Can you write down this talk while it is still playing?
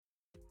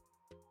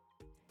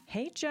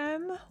Hey,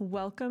 Jem.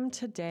 Welcome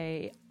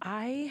today.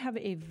 I have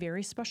a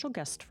very special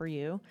guest for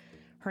you.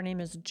 Her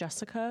name is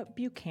Jessica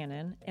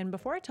Buchanan. And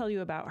before I tell you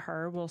about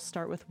her, we'll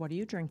start with what are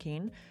you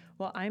drinking?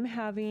 Well, I'm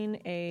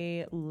having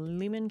a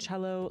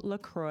limoncello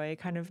LaCroix,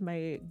 kind of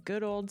my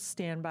good old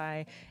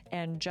standby.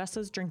 And Jess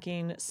is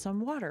drinking some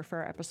water for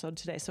our episode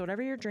today. So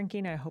whatever you're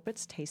drinking, I hope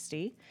it's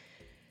tasty.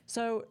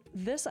 So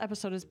this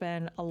episode has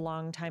been a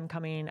long time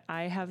coming.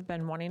 I have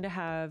been wanting to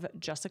have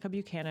Jessica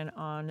Buchanan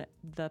on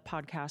the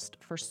podcast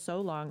for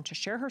so long to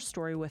share her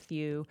story with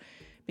you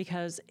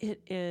because it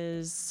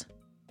is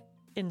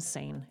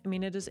insane. I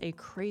mean, it is a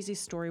crazy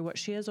story. What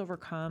she has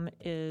overcome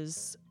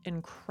is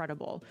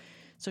incredible.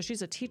 So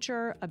she's a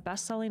teacher, a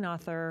best-selling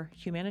author,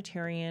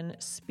 humanitarian,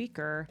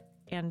 speaker,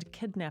 and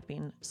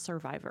kidnapping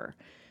survivor.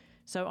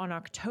 So on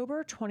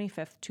October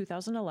 25th,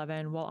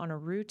 2011, while on a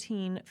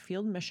routine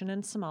field mission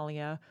in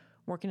Somalia,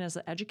 working as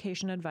an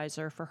education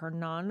advisor for her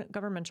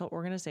non-governmental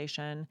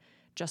organization,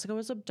 Jessica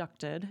was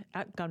abducted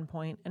at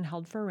gunpoint and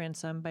held for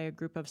ransom by a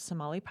group of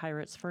Somali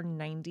pirates for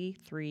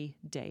 93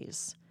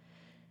 days.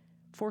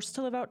 Forced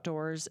to live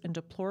outdoors in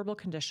deplorable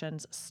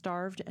conditions,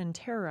 starved and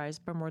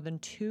terrorized by more than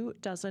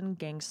 24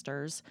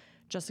 gangsters,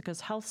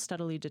 Jessica's health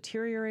steadily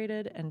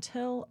deteriorated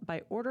until,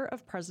 by order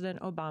of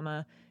President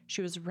Obama,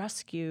 she was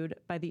rescued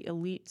by the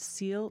elite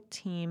SEAL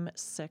Team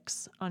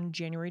 6 on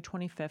January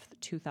 25th,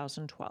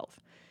 2012.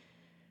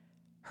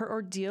 Her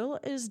ordeal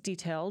is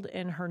detailed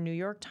in her New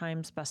York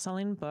Times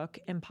bestselling book,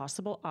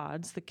 Impossible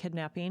Odds: The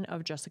Kidnapping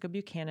of Jessica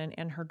Buchanan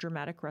and Her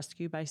Dramatic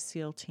Rescue by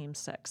SEAL Team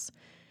 6.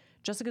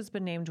 Jessica's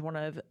been named one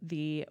of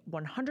the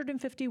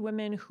 150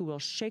 women who will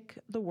shake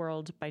the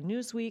world by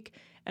Newsweek,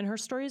 and her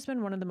story has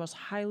been one of the most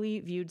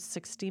highly viewed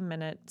 60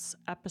 Minutes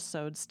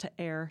episodes to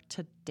air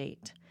to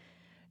date.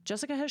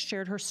 Jessica has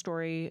shared her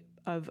story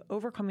of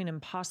overcoming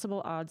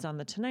impossible odds on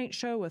The Tonight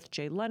Show with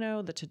Jay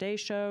Leno, The Today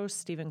Show,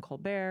 Stephen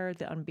Colbert,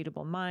 The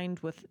Unbeatable Mind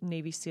with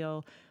Navy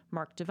SEAL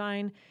Mark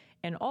Devine,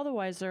 and All the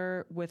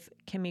Wiser with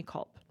Kimmy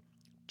Culp,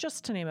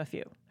 just to name a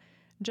few.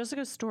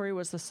 Jessica's story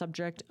was the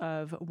subject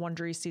of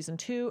Wondery Season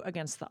 2,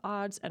 Against the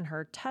Odds, and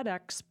her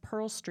TEDx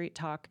Pearl Street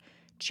Talk,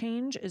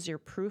 Change is Your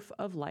Proof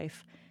of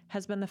Life,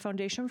 has been the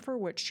foundation for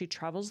which she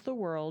travels the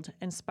world,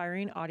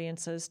 inspiring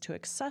audiences to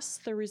access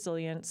the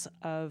resilience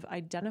of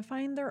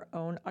identifying their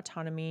own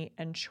autonomy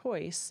and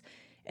choice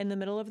in the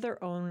middle of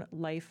their own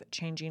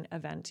life-changing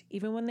event,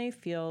 even when they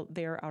feel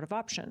they are out of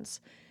options.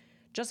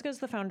 Jessica is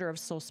the founder of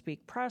Soul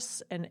Speak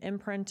Press, an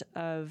imprint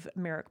of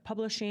Merrick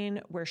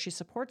Publishing, where she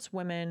supports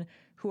women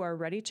who are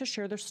ready to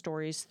share their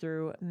stories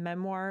through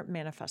memoir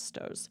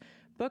manifestos,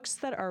 books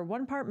that are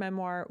one part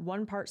memoir,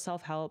 one part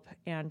self-help,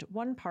 and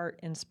one part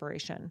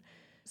inspiration.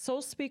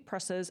 Soul Speak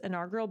Press's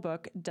inaugural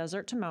book,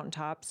 Desert to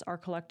Mountaintops, Our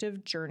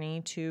Collective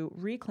Journey to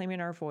Reclaiming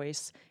Our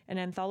Voice, an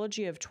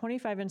anthology of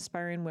 25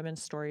 inspiring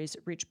women's stories,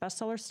 reached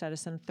bestseller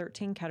status in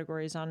 13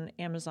 categories on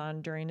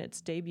Amazon during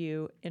its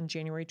debut in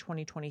January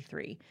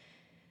 2023.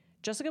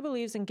 Jessica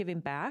believes in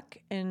giving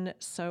back and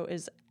so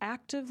is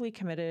actively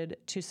committed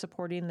to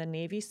supporting the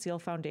Navy SEAL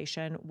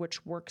Foundation,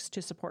 which works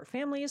to support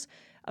families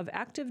of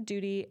active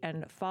duty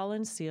and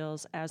fallen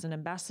SEALs as an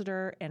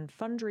ambassador and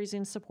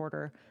fundraising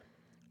supporter.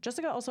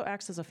 Jessica also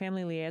acts as a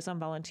family liaison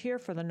volunteer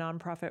for the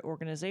nonprofit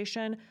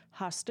organization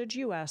Hostage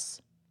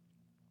US,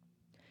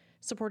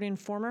 supporting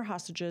former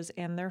hostages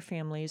and their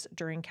families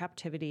during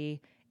captivity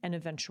and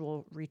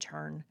eventual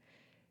return.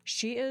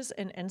 She is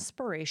an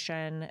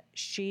inspiration.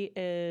 She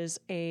is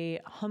a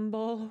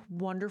humble,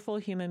 wonderful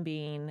human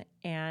being,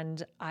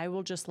 and I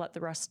will just let the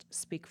rest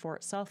speak for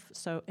itself.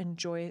 So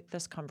enjoy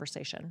this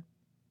conversation.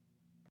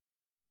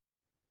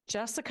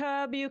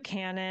 Jessica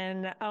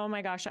Buchanan. Oh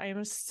my gosh, I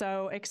am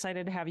so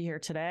excited to have you here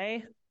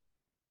today.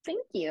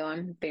 Thank you.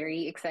 I'm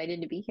very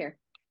excited to be here.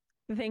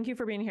 Thank you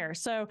for being here.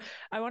 So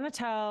I want to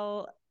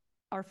tell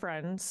our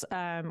friends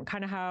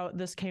kind of how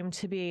this came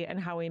to be and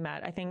how we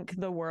met. I think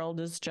the world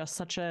is just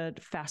such a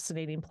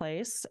fascinating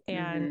place.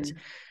 And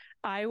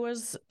I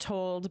was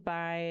told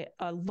by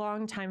a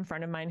longtime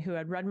friend of mine who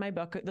had read my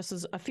book. This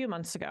is a few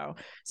months ago.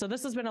 So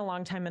this has been a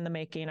long time in the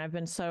making. I've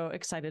been so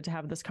excited to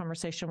have this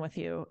conversation with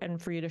you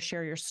and for you to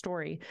share your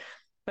story.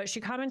 But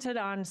she commented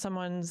on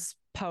someone's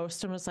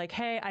post and was like,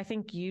 hey, I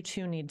think you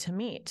two need to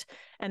meet.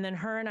 And then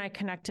her and I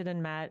connected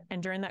and met.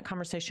 And during that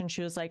conversation,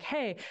 she was like,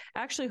 hey,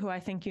 actually, who I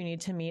think you need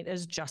to meet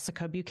is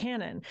Jessica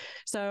Buchanan.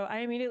 So I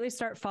immediately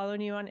start following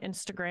you on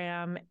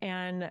Instagram.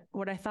 And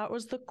what I thought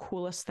was the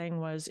coolest thing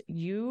was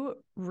you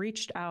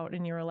reached out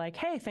and you were like,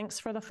 hey, thanks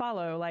for the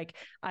follow. Like,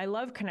 I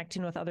love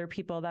connecting with other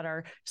people that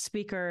are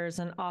speakers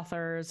and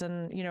authors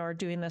and, you know, are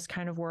doing this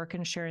kind of work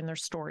and sharing their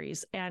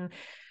stories. And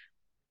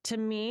to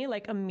me,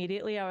 like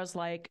immediately I was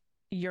like,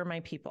 you're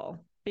my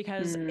people.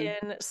 Because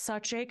in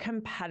such a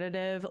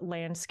competitive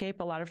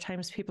landscape, a lot of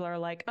times people are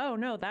like, oh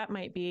no, that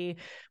might be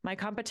my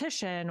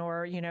competition,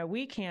 or, you know,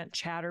 we can't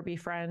chat or be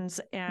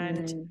friends.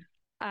 And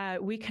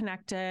we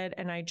connected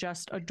and I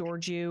just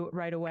adored you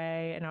right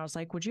away. And I was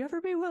like, would you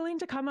ever be willing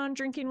to come on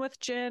Drinking with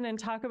Gin and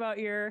talk about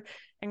your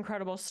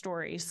incredible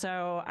story?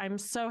 So I'm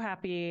so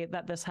happy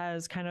that this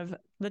has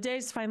the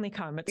day's finally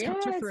come. It's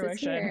come to Yes, it's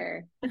fruition.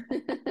 here.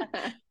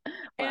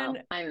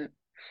 And Well,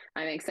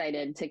 I'm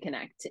excited to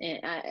connect.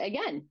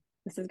 Again,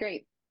 this is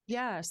great.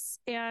 yes.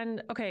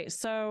 And okay,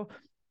 so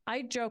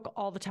I joke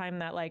all the time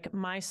that like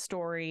my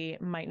story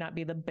might not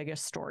be the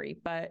biggest story,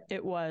 but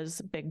it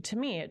was big to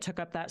me. It took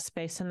up that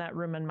space in that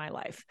room in my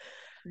life.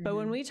 But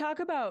when we talk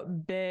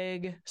about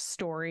big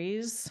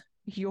stories,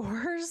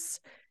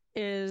 yours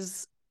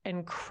is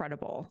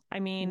incredible. I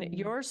mean,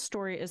 your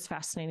story is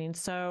fascinating.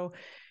 So,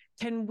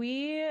 can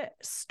we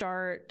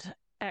start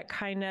at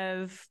kind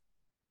of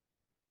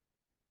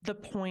the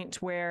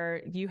point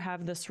where you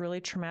have this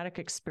really traumatic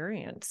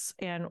experience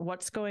and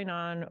what's going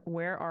on?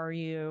 Where are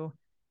you?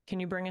 Can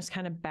you bring us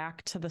kind of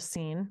back to the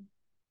scene?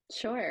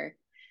 Sure.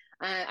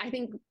 I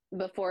think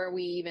before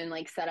we even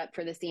like set up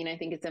for the scene, I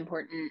think it's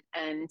important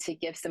to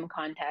give some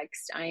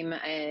context. I'm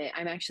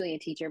actually a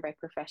teacher by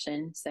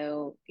profession.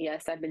 So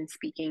yes, I've been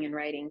speaking and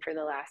writing for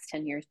the last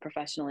 10 years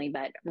professionally,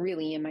 but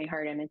really in my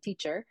heart, I'm a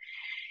teacher.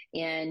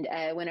 And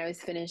when I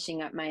was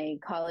finishing up my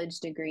college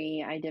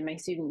degree, I did my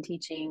student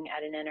teaching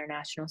at an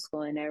international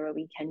school in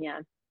Nairobi,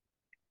 Kenya.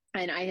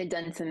 And I had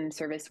done some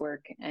service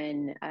work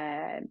in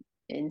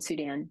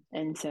Sudan.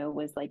 And so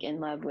was like in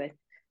love with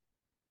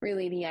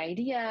really the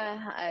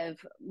idea of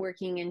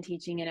working and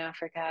teaching in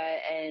Africa,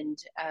 and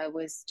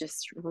was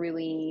just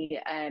really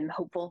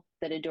hopeful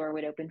that a door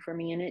would open for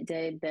me. And it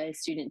did. The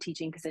student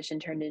teaching position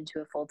turned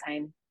into a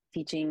full-time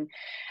teaching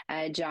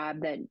job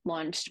that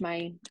launched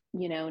my,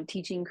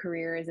 teaching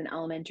career as an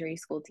elementary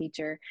school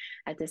teacher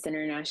at this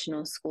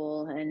international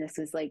school. And this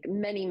was like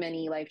many,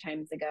 many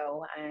lifetimes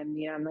ago.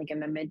 I'm like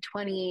in my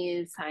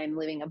mid-20s. I'm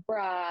living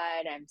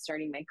abroad. I'm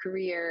starting my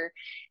career.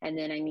 And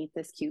then I meet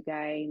this cute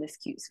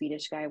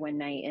Swedish guy one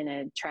night in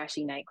a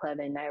trashy nightclub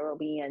in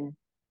Nairobi. And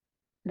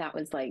that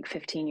was like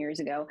 15 years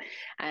ago.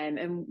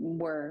 And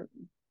we're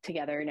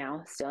together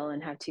now still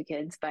and have two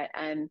kids. But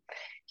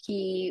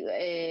he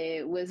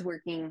was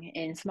working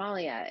in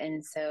Somalia.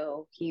 And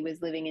so he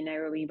was living in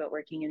Nairobi, but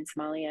working in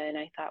Somalia. And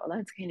I thought, well,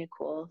 that's kind of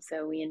cool.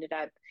 So we ended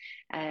up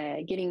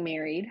getting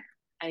married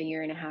a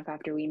year and a half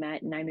after we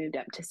met, and I moved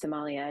up to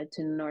Somalia,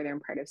 to the northern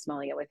part of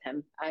Somalia with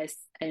him, a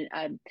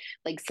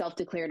like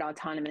self-declared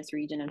autonomous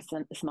region of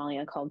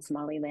Somalia called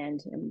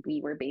Somaliland, and we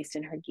were based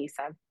in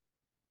Hargeisa.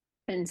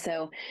 And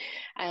so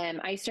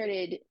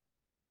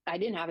I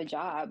didn't have a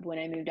job when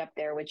I moved up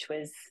there, which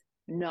was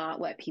not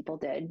what people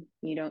did.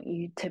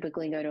 You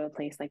typically go to a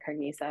place like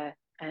Hargeisa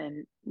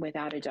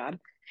without a job.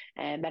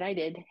 But I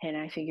did, and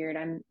I figured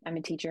I'm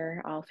a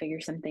teacher. I'll figure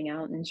something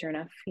out. And sure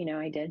enough,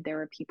 I did. There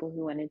were people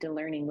who wanted to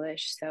learn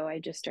English, so I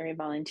just started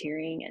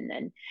volunteering. And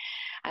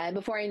then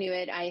before I knew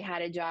it, I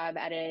had a job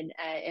at an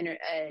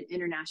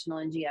international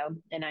NGO,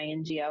 an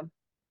INGO,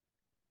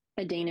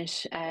 a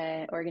Danish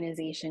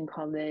organization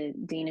called the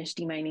Danish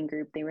Demining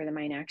Group. They were the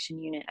mine action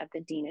unit of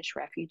the Danish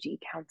Refugee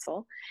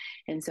Council.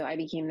 And so I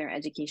became their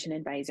education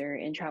advisor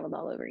and traveled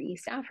all over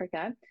East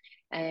Africa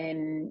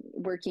and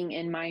working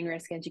in mine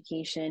risk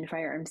education,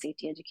 firearm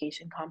safety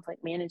education,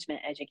 conflict management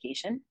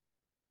education.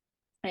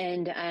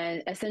 And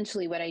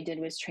essentially what I did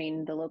was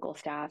train the local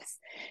staffs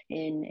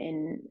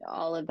in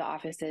all of the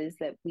offices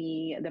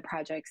the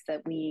projects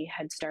that we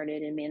had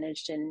started and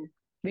managed, and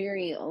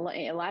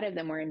a lot of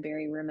them were in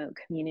very remote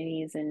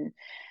communities in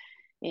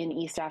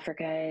East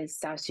Africa,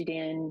 South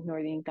Sudan,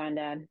 Northern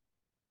Uganda,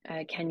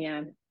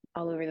 Kenya,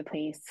 all over the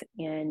place.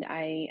 And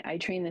I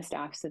trained the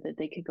staff so that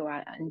they could go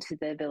out into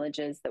the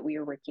villages that we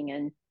were working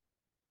in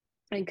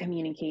and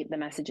communicate the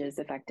messages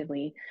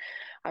effectively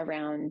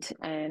around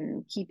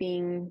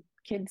keeping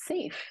kids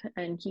safe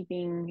and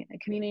keeping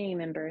community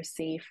members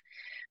safe.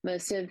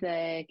 Most of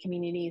the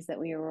communities that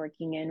we were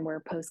working in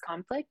were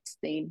post-conflict.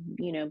 They'd,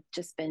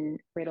 just been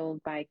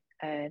riddled by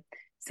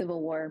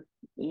civil war,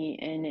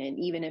 and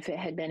even if it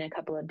had been a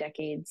couple of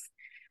decades,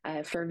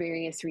 for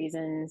various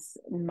reasons,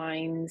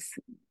 mines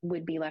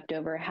would be left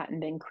over, hadn't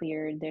been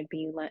cleared. There'd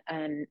be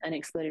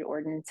unexploded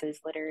ordnances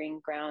littering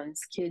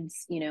grounds.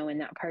 Kids, in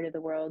that part of the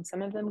world,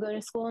 some of them go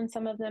to school and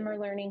some of them are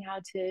learning how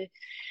to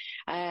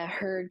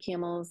herd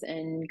camels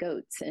and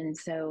goats. And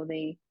so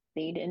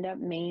they'd end up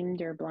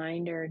maimed or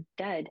blind or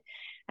dead.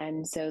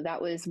 And so that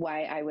was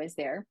why I was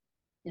there.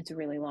 It's a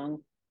really long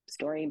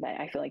story, but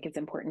I feel like it's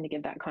important to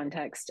give that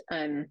context.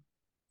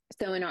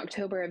 So in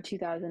October of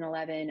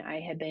 2011, I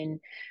had been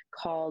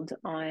called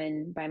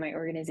on by my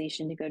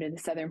organization to go to the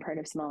southern part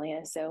of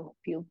Somalia. So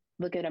if you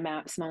look at a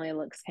map, Somalia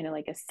looks kind of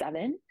like a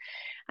seven.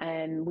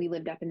 And we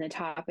lived up in the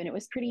top, and it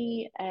was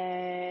pretty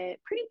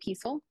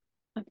peaceful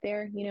up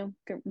there,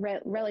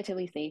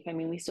 relatively safe. I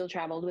mean, we still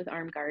traveled with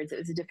armed guards. It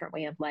was a different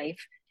way of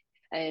life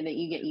that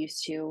you get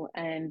used to.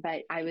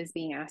 But I was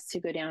being asked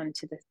to go down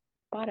to the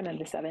bottom of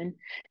the seven,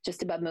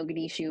 just above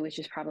Mogadishu, which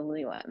is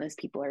probably what most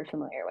people are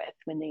familiar with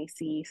when they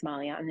see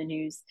Somalia on the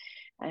news,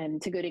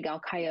 to go to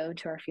Galkayo,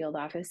 to our field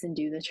office, and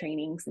do the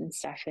trainings and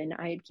stuff. And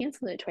I had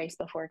canceled it twice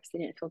before because I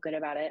didn't feel good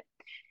about it.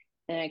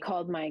 And I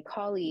called my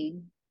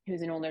colleague,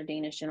 who's an older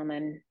Danish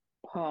gentleman,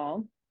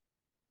 Paul.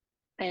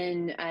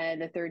 And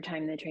the third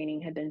time the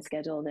training had been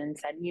scheduled, and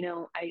said,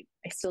 I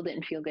still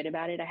didn't feel good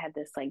about it. I had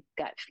this like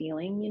gut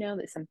feeling,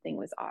 that something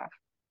was off.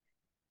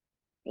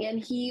 And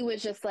he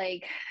was just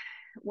like,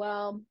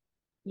 well,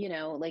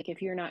 like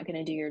if you're not going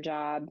to do your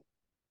job,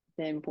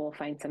 then we'll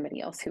find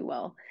somebody else who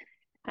will.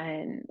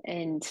 And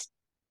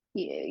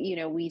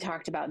we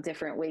talked about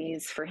different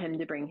ways for him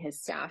to bring his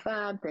staff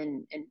up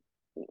and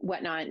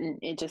whatnot. And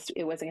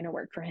it wasn't going to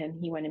work for him.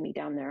 He wanted me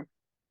down there.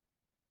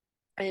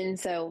 And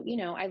so,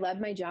 I love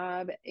my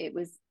job. It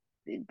was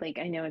like,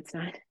 I know it's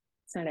not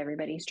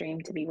everybody's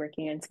dream to be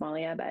working in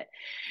Somalia, but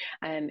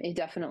it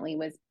definitely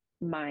was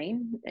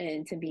mine,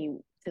 and to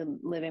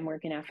live and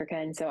work in Africa.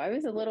 And so I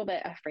was a little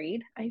bit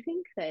afraid, I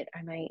think, that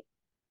I might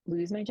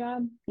lose my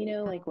job,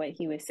 like what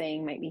he was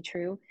saying might be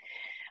true.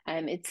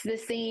 It's the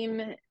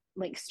same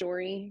like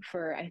story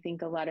for, I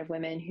think, a lot of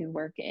women who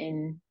work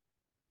in,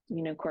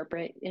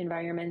 corporate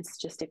environments,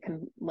 just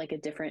like a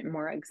different,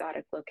 more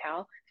exotic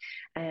locale.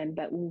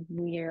 But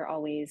we are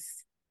always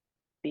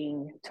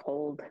being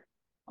told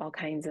all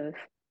kinds of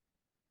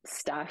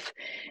stuff,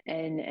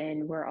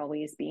 and we're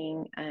always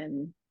being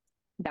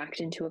backed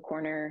into a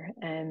corner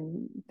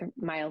and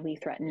mildly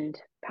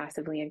threatened,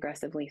 passively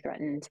aggressively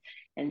threatened.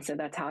 And so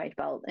that's how I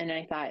felt. And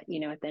I thought, at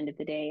the end of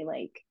the day,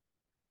 like,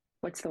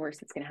 what's the worst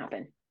that's going to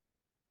happen?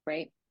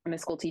 Right? I'm a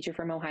school teacher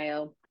from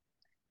Ohio.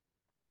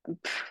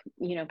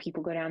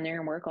 People go down there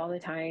and work all the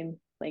time.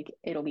 Like,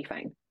 it'll be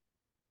fine.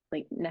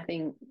 Like,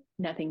 nothing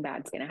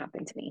bad's going to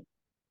happen to me.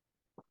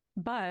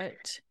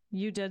 But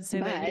you did say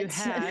that you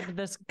had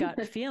this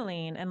gut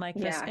feeling and like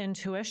this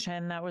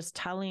intuition that was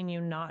telling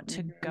you not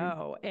to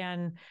go.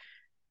 And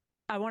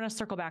I want to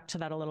circle back to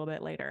that a little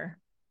bit later.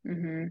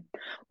 Mm-hmm.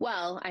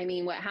 Well, I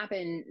mean, what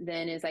happened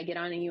then is I get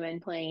on a UN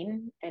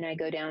plane and I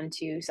go down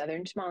to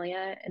southern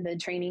Somalia, and the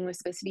training was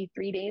supposed to be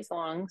 3 days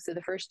long. So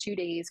the first 2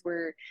 days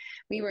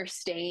we were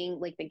staying,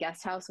 like the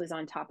guest house was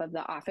on top of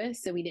the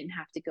office, so we didn't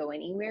have to go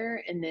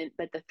anywhere.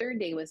 But the third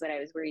day was what I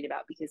was worried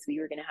about, because we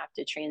were going to have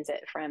to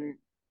transit from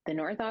the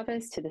north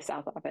office to the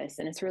south office.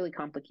 And it's really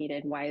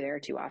complicated why there are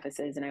two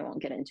offices, and I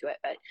won't get into it,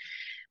 but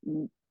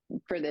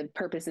for the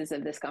purposes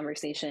of this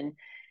conversation,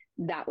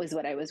 that was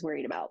what I was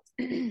worried about.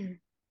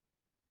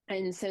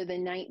 And so the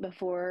night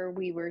before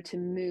we were to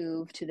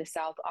move to the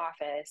South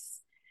office,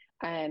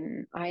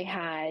 I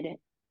had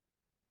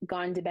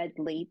gone to bed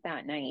late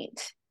that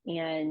night.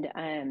 And,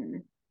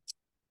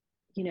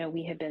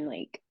 we had been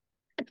like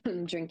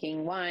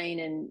drinking wine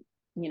and,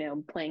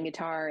 playing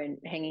guitar and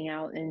hanging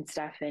out and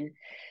stuff. And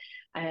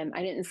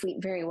I didn't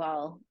sleep very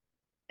well.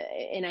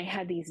 And I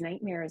had these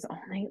nightmares all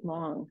night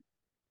long.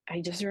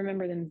 I just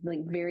remember them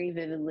like very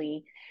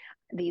vividly.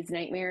 These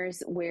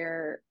nightmares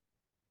where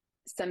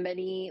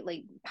somebody,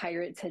 like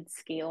pirates, had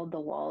scaled the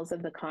walls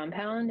of the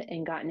compound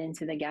and gotten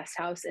into the guest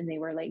house, and they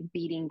were like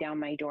beating down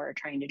my door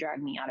trying to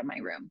drag me out of my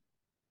room.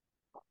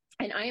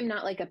 And I am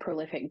not like a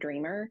prolific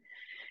dreamer,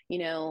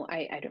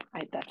 I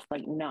that's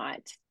like not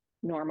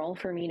normal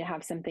for me to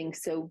have something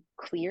so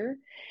clear.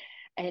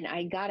 And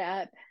I got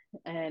up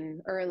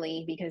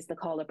early, because the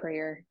call to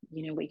prayer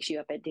wakes you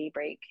up at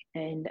daybreak.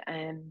 And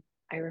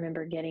I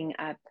remember getting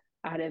up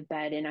out of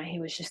bed, and I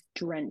was just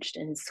drenched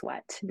in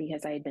sweat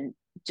because I had been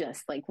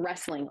just like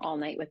wrestling all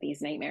night with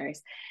these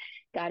nightmares.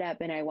 Got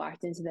up and I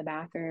walked into the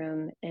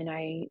bathroom, and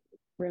I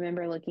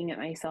remember looking at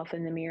myself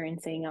in the mirror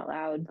and saying out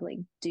loud, like,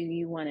 do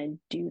you want to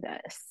do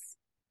this?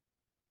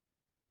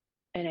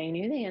 And I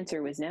knew the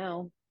answer was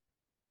no.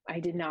 I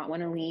did not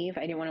want to leave.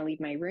 I didn't want to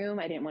leave my room.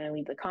 I didn't want to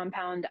leave the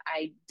compound.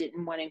 I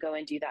didn't want to go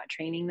and do that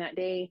training that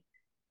day.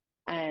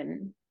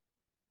 And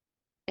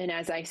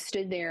as I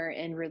stood there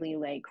and really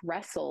like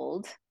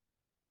wrestled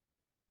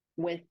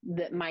with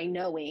my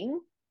knowing,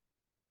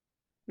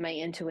 my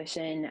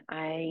intuition,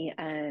 I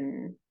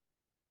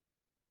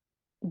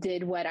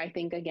did what I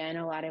think, again,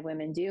 a lot of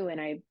women do,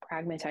 and I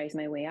pragmatized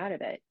my way out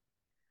of it.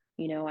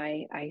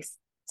 I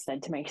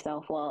said to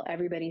myself, well,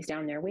 everybody's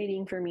down there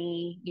waiting for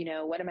me.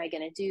 What am I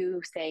going to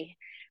do?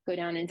 Go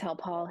down and tell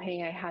Paul,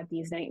 hey, I had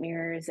these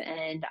nightmares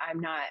and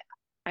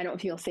I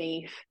don't feel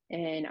safe,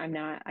 and I'm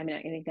not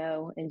going to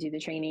go and do the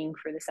training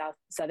for the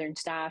southern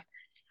staff.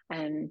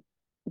 And,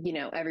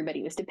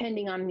 everybody was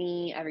depending on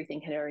me.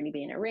 Everything had already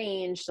been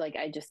arranged. Like,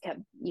 I just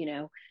kept,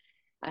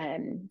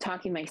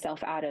 talking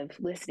myself out of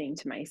listening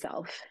to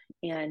myself.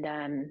 And,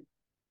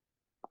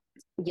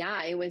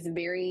 it was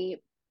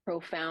very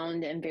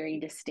profound and very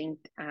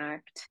distinct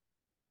act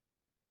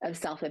of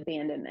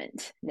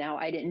self-abandonment. Now,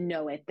 I didn't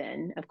know it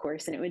then, of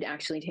course, and it would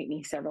actually take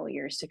me several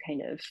years to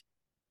kind of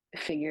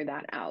figure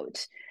that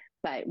out.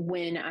 But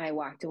when I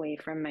walked away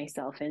from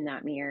myself in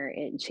that mirror,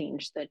 it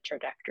changed the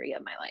trajectory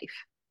of my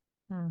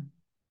life.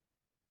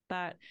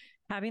 That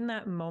having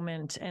that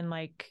moment and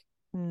like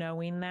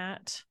knowing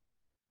that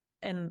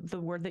and the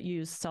word that you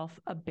use,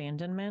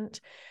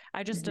 self-abandonment.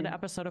 I just did an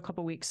episode a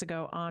couple weeks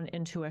ago on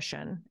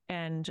intuition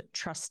and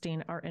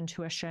trusting our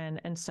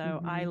intuition. And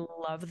so I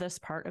love this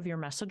part of your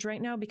message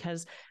right now,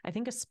 because I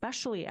think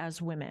especially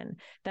as women,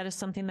 that is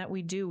something that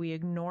we do. We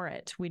ignore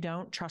it. We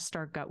don't trust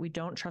our gut. We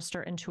don't trust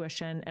our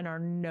intuition and our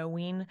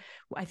knowing.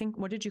 I think,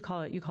 what did you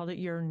call it? You called it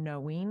your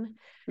knowing.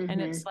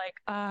 And it's like,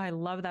 I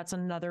love, that's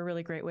another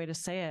really great way to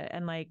say it.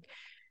 And like,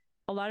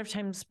 a lot of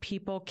times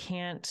people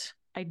can't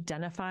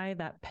identify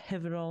that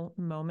pivotal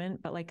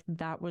moment, but like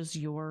that was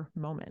your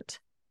moment.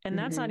 And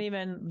that's not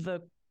even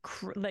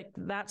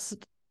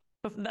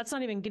that's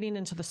not even getting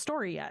into the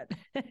story yet.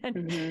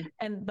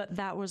 But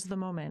that was the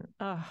moment.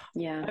 Oh,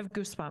 yeah. I have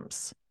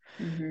goosebumps.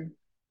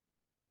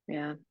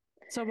 Yeah.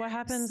 So what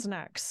happens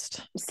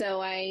next?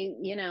 So I,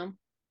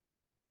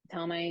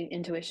 tell my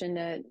intuition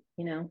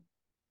to,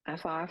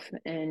 F off,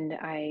 and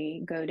I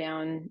go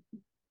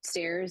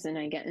downstairs and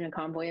I get in a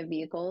convoy of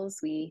vehicles.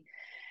 We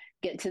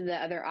get to the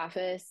other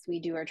office, we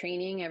do our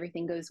training,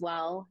 everything goes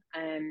well.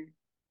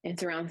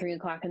 It's around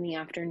 3:00 in the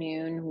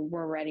afternoon.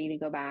 We're ready to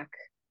go back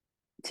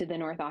to the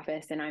North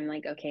office. And I'm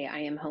like, okay, I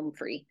am home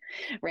free,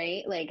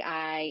 right? Like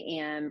I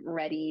am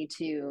ready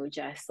to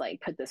just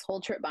like put this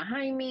whole trip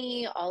behind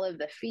me, all of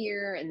the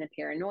fear and the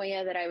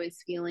paranoia that I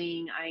was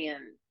feeling. I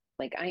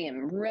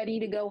am ready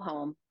to go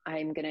home.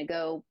 I'm going to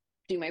go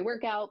do my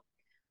workout,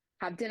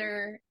 have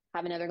dinner,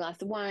 have another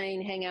glass of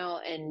wine, hang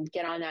out, and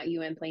get on that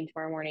UN plane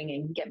tomorrow morning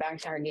and get back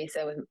to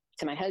Hargeisa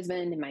to my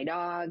husband and my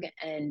dog.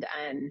 And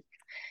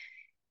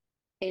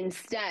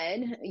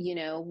instead,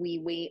 we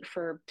wait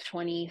for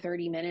 20,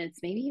 30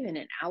 minutes, maybe even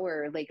an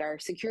hour. Like our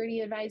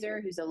security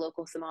advisor, who's a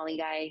local Somali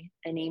guy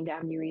named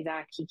Abdi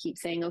Rizak, he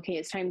keeps saying, okay,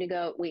 it's time to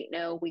go. Wait,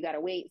 no, we got to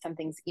wait.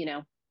 Something's,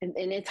 and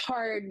it's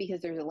hard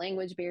because there's a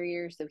language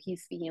barrier. So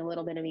he's speaking a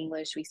little bit of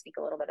English. We speak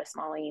a little bit of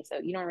Somali. So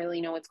you don't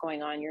really know what's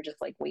going on. You're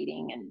just like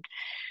waiting.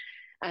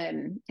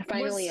 And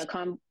finally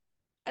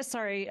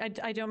sorry,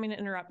 I don't mean to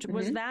interrupt.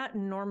 Was that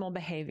normal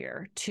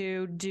behavior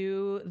to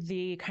do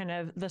the kind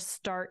of the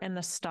start and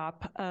the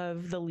stop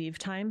of the leave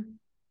time?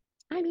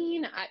 I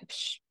mean,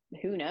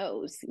 who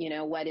knows,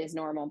 what is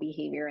normal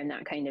behavior in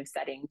that kind of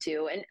setting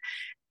too. And,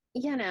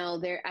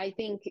 I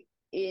think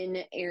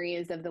in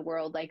areas of the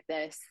world like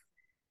this,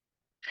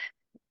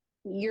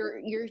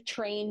 you're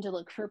trained to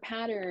look for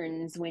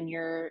patterns when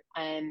you're,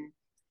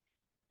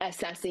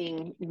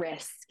 assessing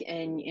risk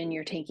and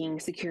you're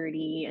taking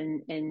security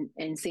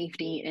and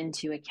safety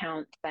into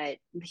account. But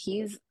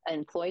he's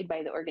employed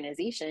by the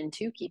organization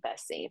to keep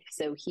us safe.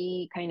 So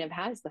he kind of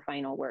has the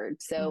final word.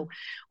 So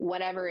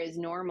whatever is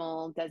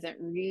normal doesn't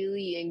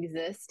really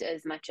exist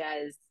as much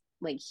as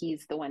like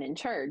he's the one in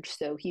charge.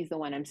 So he's the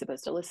one I'm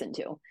supposed to listen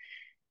to.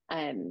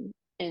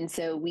 And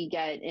so we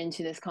get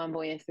into this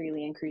convoy of 3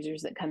 Land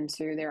Cruisers that comes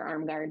through. There are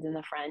armed guards in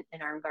the front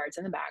and armed guards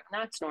in the back. And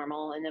that's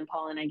normal. And then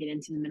Paul and I get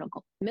into the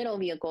middle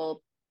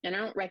vehicle, and I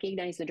don't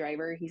recognize the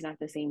driver. He's not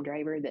the same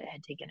driver that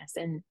had taken us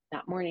in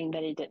that morning,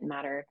 but it didn't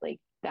matter.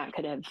 Like that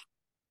could have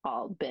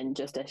all been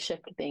just a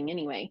shift thing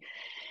anyway.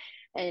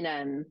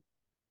 And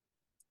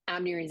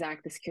Abdi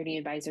Razak, the security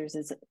advisors,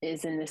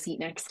 is in the seat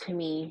next to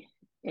me,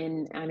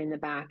 and I'm in the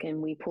back,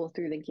 and we pull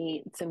through the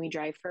gates and we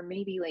drive for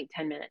maybe like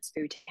 10 minutes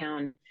through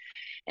town.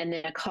 And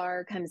then a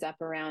car comes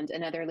up around,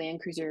 another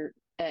Land Cruiser,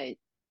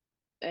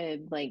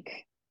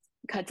 like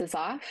cuts us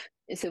off.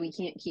 So we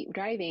can't keep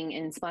driving,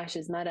 and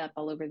splashes mud up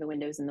all over the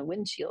windows and the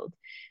windshield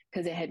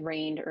because it had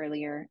rained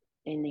earlier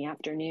in the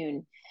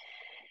afternoon.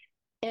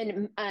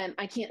 And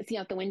I can't see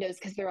out the windows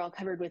because they're all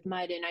covered with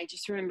mud. And I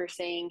just remember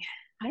saying,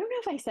 I don't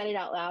know if I said it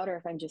out loud or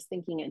if I'm just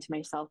thinking it to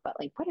myself, but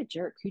like, what a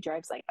jerk, who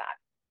drives like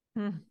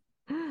that?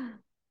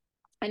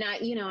 And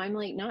I'm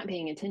like not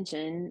paying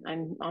attention.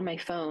 I'm on my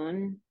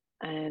phone.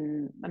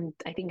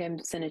 I think I'm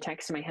sent a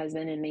text to my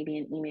husband and maybe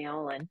an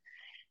email, and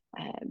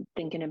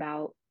thinking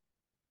about,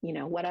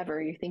 whatever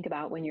you think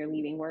about when you're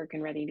leaving work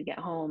and ready to get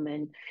home.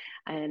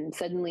 And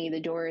suddenly the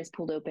door is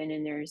pulled open,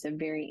 and there's a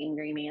very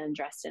angry man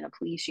dressed in a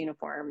police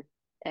uniform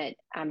at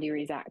Abdi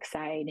Razak's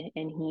side.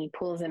 And he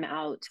pulls him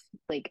out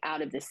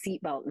of the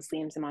seatbelt and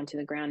slams him onto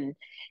the ground and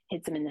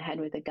hits him in the head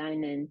with a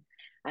gun,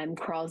 and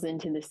crawls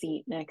into the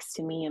seat next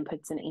to me and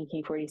puts an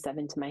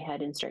AK-47 to my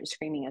head and starts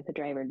screaming at the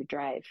driver to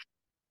drive.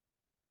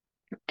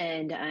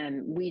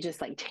 And we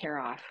just tear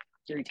off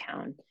through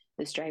town.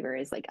 This driver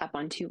is up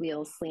on 2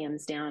 wheels,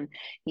 slams down.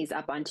 He's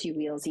up on 2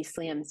 wheels. He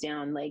slams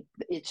down.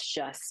 It's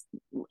just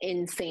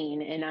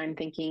insane. And I'm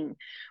thinking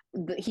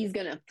he's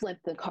going to flip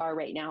the car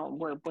right now.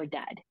 We're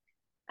dead.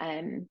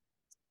 And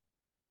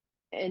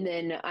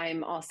then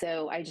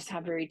I just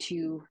have very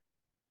two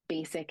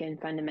basic and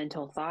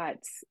fundamental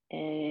thoughts.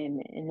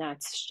 And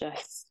that's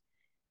just,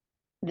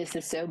 this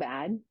is so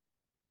bad.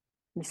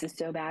 This is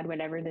so bad.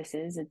 Whatever this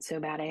is, it's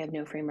so bad. I have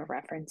no frame of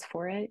reference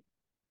for it.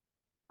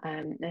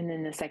 And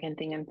then the second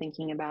thing I'm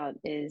thinking about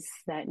is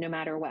that no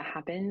matter what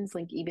happens,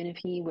 even if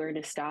he were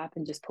to stop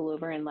and just pull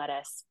over and let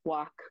us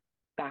walk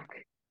back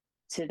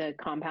to the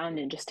compound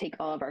and just take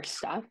all of our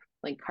stuff,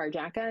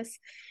 carjack us,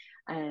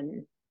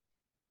 my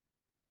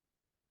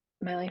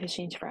life has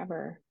changed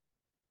forever.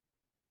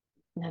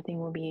 nothing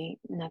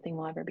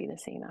will ever be the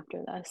same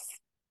after this.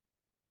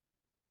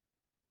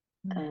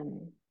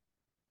 Um,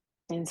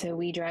 and so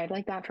we drive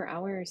like that for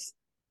hours,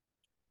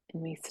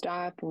 and we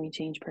stop and we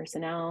change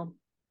personnel.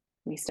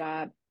 We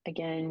stop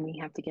again. We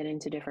have to get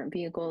into different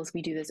vehicles.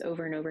 We do this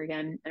over and over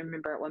again. I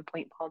remember at one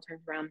point, Paul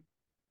turned around,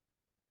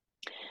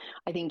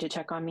 I think, to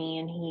check on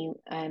me,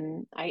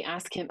 and I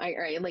asked him,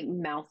 I like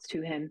mouthed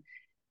to him,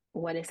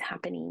 "What is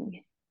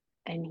happening?"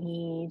 And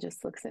he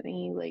just looks at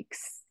me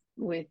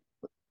with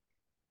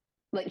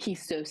like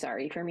he's so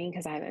sorry for me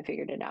because I haven't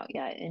figured it out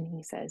yet. And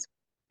he says,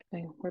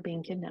 "We're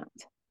being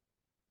kidnapped."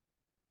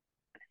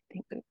 I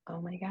think,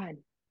 oh my God,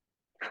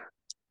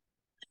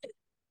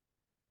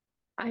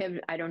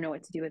 I don't know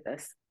what to do with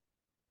this.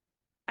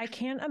 I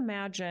can't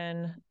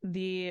imagine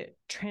the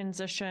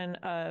transition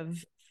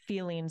of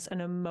feelings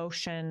and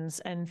emotions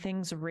and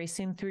things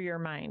racing through your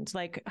mind,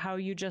 like how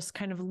you just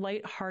kind of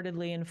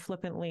lightheartedly and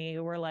flippantly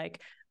were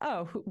like,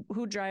 oh,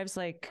 who drives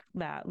like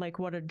that? Like,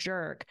 what a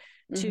jerk.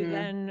 To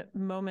then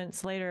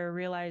moments later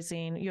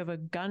realizing you have a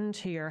gun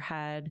to your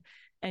head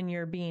and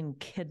you're being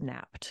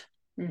kidnapped.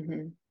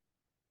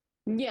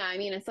 Yeah, I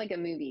mean, it's like a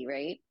movie,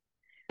 right?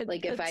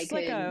 Like if I It's could,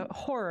 like a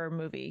horror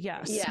movie.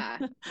 Yes. yeah,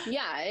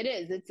 yeah, it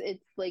is.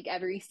 It's like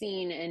every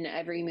scene in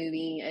every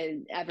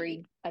movie,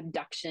 every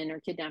abduction or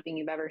kidnapping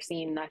you've ever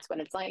seen. That's what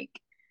it's like.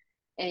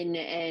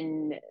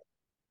 And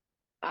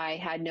I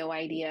had no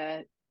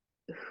idea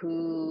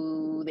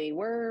who they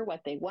were,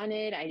 what they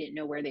wanted. I didn't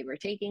know where they were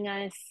taking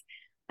us.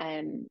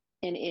 And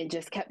it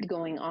just kept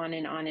going on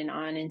and on and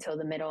on until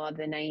the middle of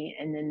the night.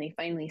 And then they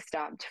finally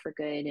stopped for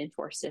good and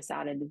forced us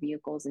out of the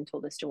vehicles and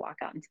told us to walk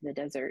out into the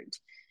desert.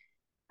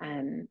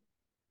 Um,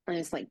 and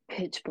it's like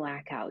pitch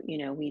black out. You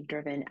know, we'd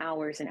driven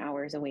hours and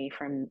hours away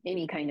from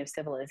any kind of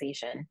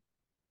civilization.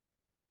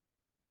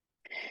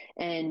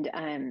 And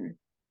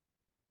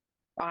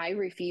I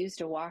refused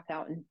to walk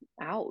out and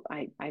out.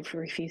 I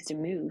refused to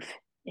move.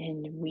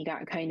 And we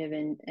got kind of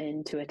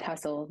into a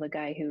tussle, the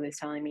guy who was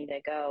telling me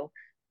to go.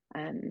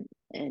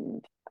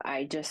 And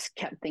I just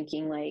kept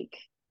thinking, like,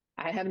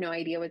 I have no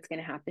idea what's going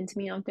to happen to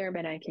me out there,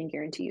 but I can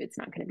guarantee you it's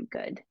not going to be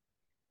good.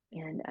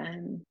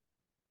 And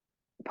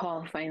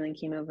Paul finally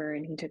came over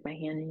and he took my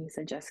hand and he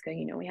said, "Jessica,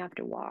 you know, we have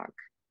to walk."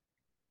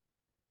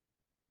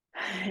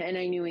 And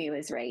I knew he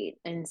was right.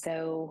 And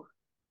so,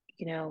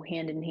 you know,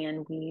 hand in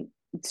hand, we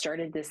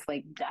started this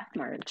like death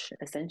march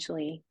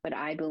essentially. But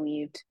I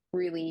believed,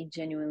 really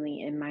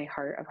genuinely in my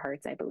heart of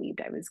hearts, I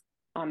believed I was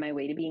on my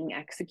way to being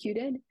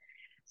executed.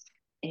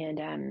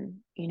 And,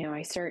 you know,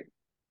 I start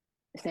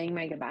saying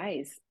my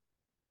goodbyes.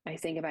 I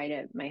say goodbye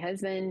to my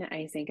husband.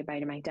 I say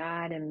goodbye to my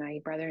dad and my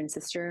brother and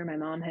sister. My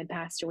mom had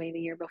passed away the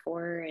year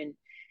before.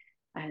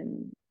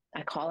 And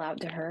I call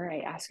out to her. I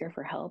ask her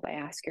for help. I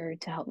ask her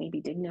to help me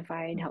be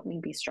dignified, help me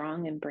be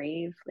strong and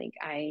brave. Like,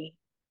 I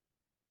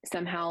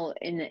somehow,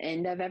 in the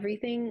end of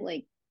everything,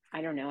 like,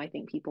 I don't know, I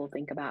think people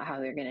think about how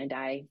they're going to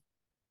die.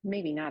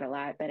 Maybe not a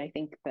lot, but I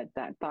think that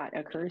thought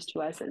occurs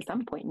to us at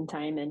some point in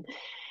time. And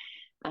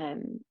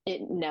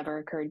it never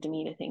occurred to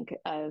me to think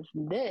of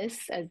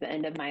this as the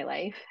end of my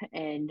life.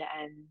 And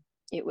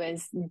it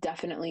was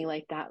definitely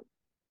like that,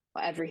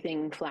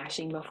 everything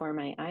flashing before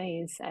my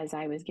eyes as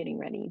I was getting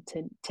ready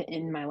to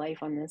end my life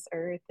on this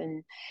earth.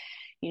 And,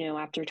 you know,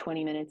 after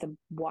 20 minutes of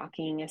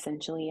walking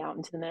essentially out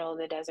into the middle of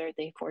the desert,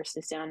 they forced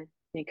us down,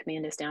 they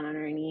command us down on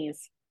our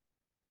knees.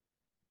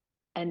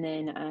 And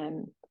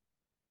then,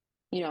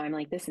 you know, I'm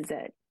like, this is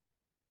it.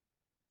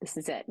 This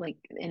is it. Like,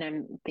 and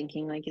I'm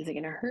thinking, like, is it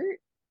going to hurt?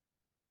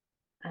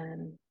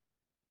 I'm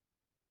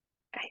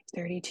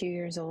 32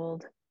 years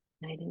old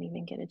and I didn't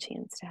even get a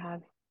chance to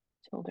have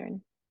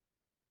children.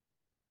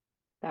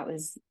 That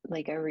was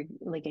like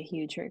a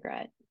huge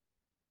regret.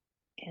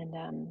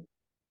 And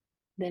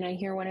then I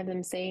hear one of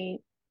them say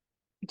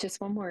just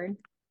one word,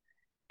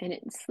 and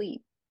it's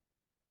sleep.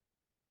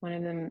 One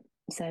of them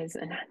says,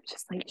 and I'm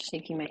just like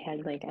shaking my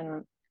head, like,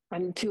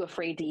 I'm too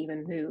afraid to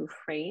even move,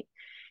 right?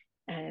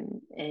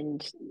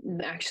 And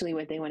actually,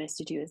 what they want us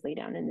to do is lay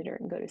down in the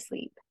dirt and go to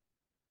sleep.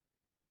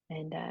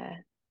 And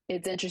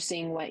it's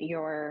interesting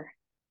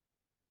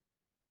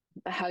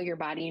how your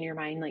body and your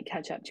mind like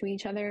catch up to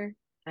each other.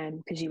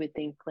 Because you would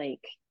think, like,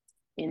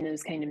 in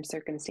those kind of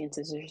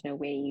circumstances, there's no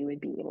way you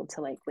would be able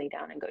to like lay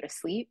down and go to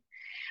sleep.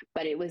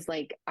 But it was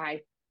like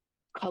I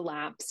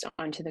collapsed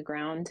onto the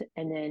ground,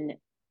 and then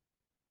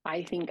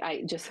I think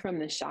I just, from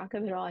the shock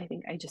of it all, I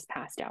think I just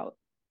passed out.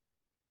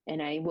 And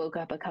I woke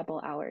up a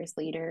couple hours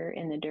later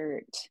in the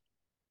dirt.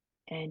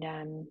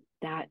 And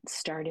that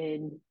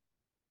started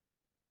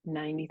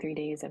 93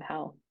 days of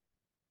hell,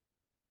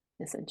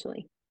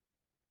 essentially.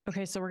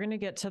 Okay, so we're going to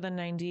get to the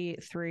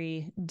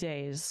 93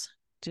 days.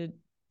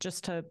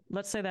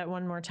 Let's say that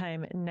one more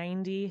time.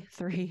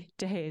 93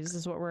 days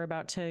is what we're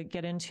about to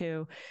get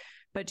into.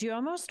 But do you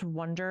almost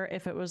wonder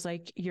if it was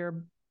like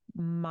your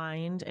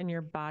mind and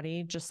your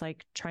body just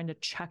like trying to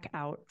check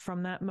out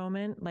from that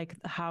moment, like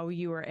how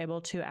you were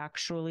able to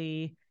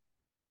actually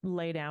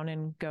lay down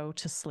and go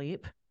to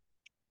sleep?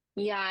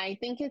 Yeah, I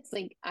think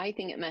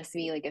it must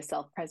be like a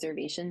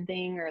self-preservation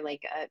thing, or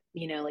like a,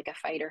 you know, like a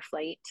fight or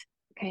flight.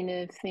 kind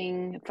of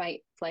thing,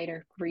 fight, flight,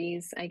 or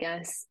freeze, I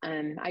guess.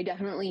 I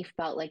definitely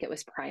felt like it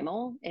was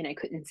primal and I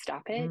couldn't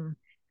stop it.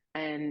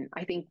 Mm.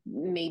 I think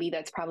maybe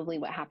that's probably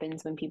what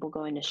happens when people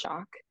go into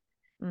shock.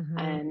 Mm-hmm.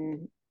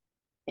 Um,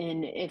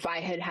 and if I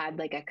had had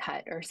like a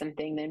cut or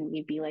something, then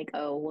we'd be like,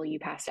 oh, well, you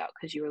passed out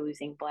because you were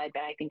losing blood.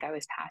 But I think I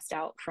was passed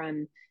out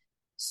from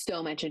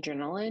so much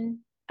adrenaline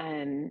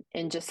and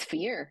just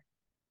fear.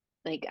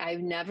 Like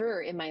I've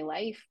never in my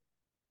life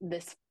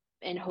this,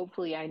 and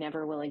hopefully I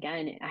never will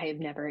again. I have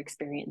never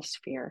experienced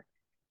fear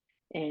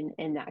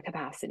in that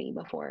capacity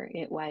before.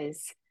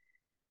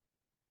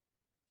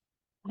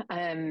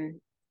 Um,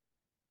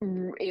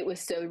 it was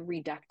so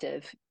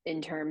reductive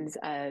in terms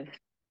of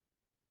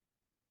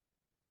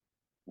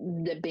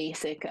the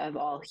basic of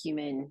all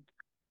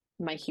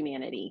my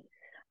humanity.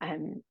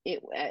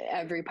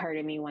 Every part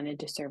of me wanted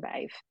to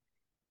survive.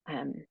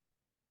 Um,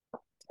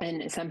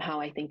 and somehow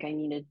I think I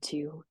needed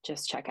to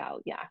just check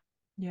out. Yeah.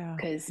 Yeah.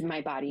 Cause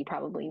my body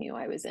probably knew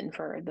I was in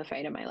for the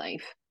fight of my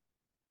life.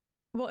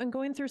 Well, and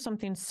going through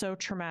something so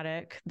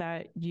traumatic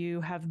that you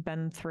have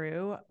been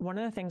through, one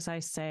of the things I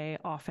say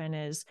often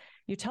is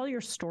you tell your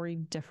story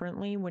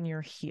differently when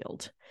you're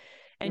healed.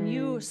 And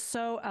you Mm.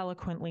 so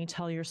eloquently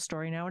tell your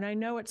story now. And I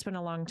know it's been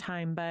a long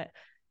time, but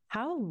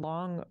how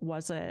long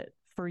was it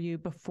for you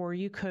before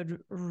you could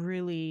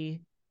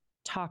really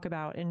talk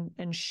about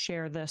and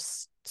share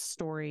this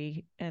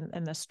story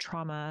and this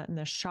trauma and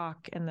this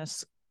shock and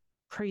this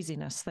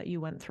craziness that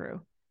you went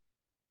through?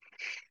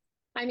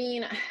 I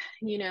mean,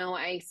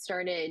 I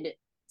started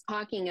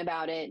talking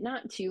about it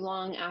not too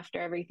long after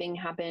everything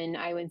happened.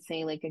 I would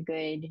say like a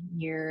good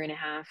year and a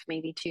half,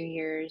 maybe 2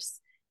 years.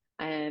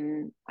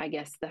 I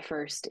guess the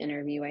first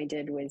interview I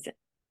did was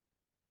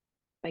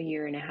a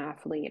year and a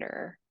half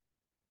later.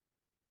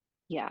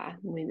 Yeah,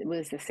 it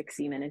was the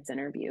 60 Minutes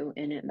interview,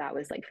 and that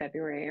was like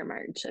February or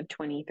March of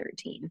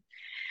 2013.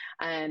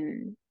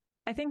 Um,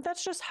 I think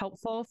that's just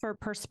helpful for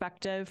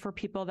perspective for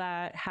people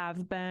that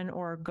have been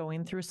or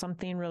going through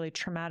something really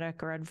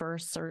traumatic or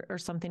adverse or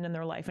something in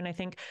their life. And I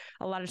think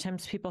a lot of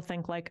times people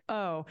think like,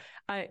 oh,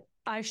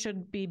 I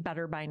should be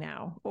better by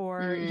now,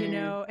 or,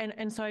 mm,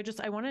 and so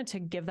I wanted to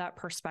give that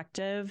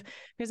perspective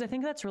because I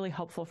think that's really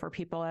helpful for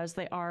people as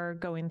they are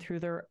going through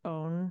their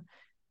own,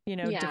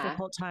 yeah.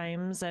 difficult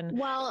times. And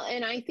Well,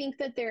 and I think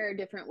that there are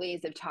different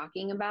ways of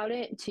talking about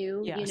it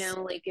too. yes,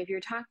 Like if you're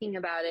talking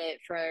about it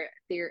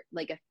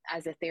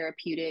as a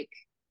therapeutic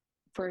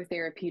for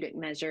therapeutic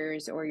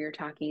measures, or you're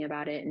talking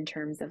about it in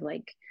terms of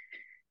like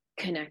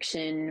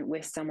connection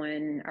with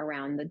someone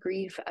around the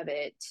grief of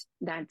it,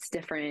 that's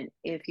different.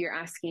 If you're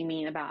asking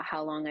me about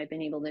how long I've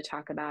been able to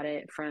talk about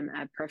it from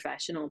a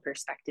professional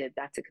perspective,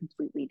 that's a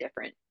completely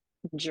different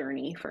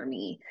journey for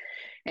me.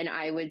 And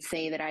I would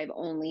say that I've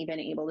only been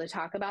able to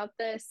talk about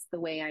this the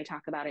way I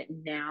talk about it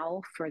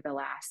now for the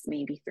last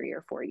maybe 3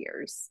 or 4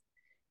 years.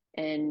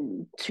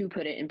 And to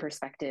put it in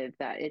perspective,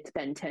 that it's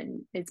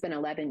been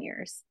 11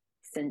 years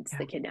since yeah,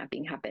 the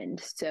kidnapping happened.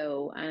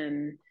 So,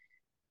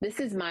 this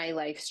is my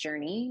life's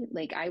journey.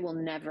 Like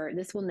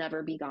this will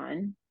never be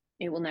gone.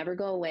 It will never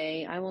go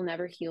away. I will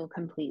never heal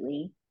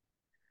completely.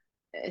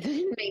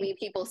 Maybe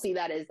people see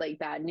that as like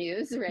bad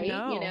news, right?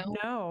 no,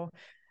 no.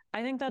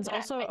 I think that's But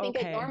also I think it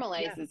okay. Yeah.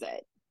 normalizes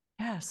it.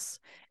 Yes.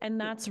 And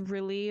that's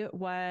really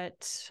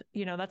what,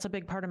 that's a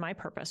big part of my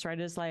purpose, right?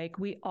 Is like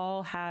we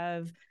all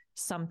have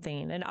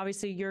something. And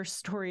obviously your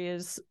story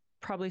is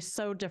probably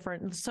so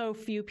different. So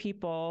few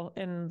people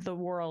in the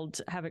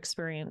world have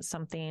experienced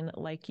something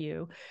like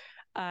you.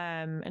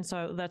 And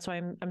so that's why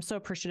I'm so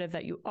appreciative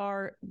that you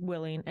are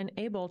willing and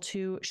able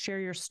to share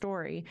your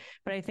story.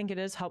 But I think it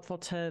is helpful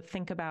to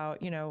think about,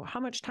 how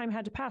much time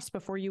had to pass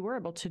before you were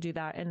able to do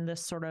that in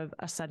this sort of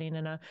a setting,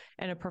 in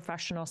a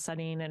professional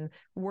setting, and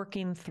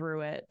working through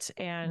it.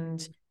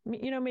 And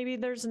maybe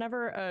there's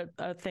never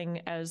a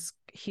thing as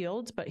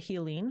healed, but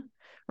healing,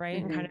 right?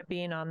 And kind Mm-hmm. of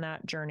being on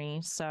that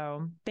journey.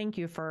 So thank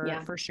you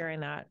Yeah, for sharing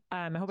that.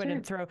 I hope I sure.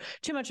 didn't throw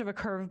too much of a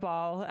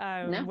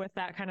curveball No. with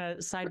that kind of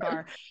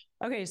sidebar.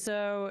 Okay,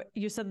 so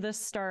you said this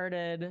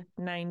started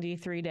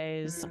 93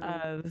 days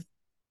Mm-hmm. of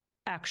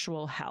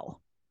actual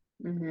hell.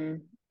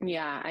 Mm-hmm.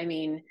 Yeah, I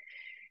mean,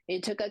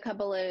 it took a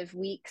couple of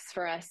weeks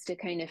for us to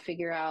kind of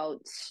figure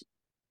out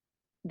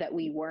that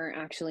we weren't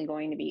actually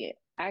going to be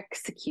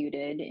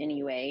executed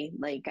anyway.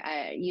 Like,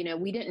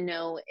 we didn't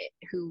know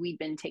who we'd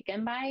been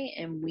taken by.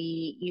 And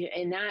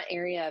in that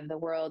area of the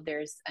world,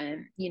 there's,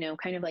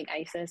 kind of like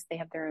ISIS, they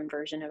have their own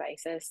version of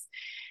ISIS.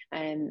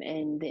 And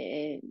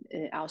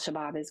Al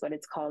Shabaab is what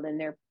it's called. And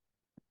they're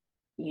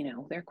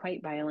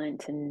quite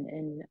violent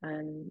and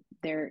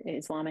they're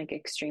Islamic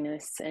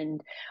extremists.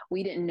 And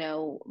we didn't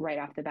know right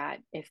off the bat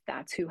if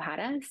that's who had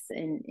us.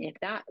 And if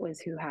that was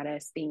who had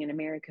us, being an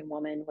American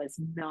woman was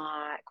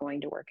not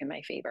going to work in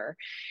my favor.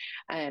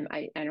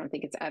 I don't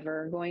think it's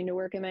ever going to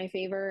work in my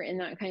favor in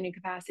that kind of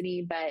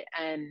capacity. But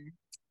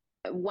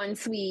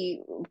once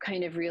we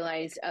kind of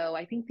realized, oh,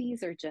 I think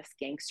these are just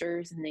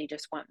gangsters and they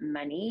just want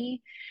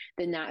money,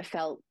 then that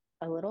felt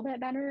a little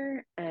bit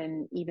better.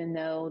 And even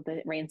though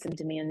the ransom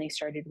demand they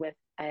started with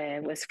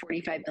was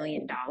 $45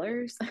 million,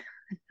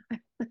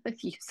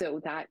 So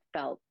that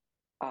felt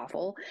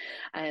awful.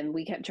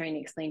 We kept trying to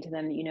explain to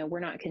them, we're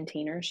not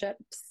container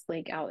ships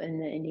like out in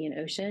the Indian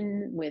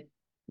Ocean with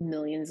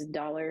millions of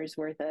dollars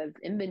worth of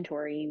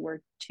inventory. We're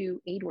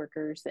two aid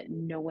workers that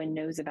no one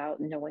knows about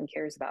and no one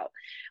cares about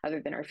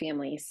other than our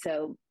families.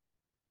 So,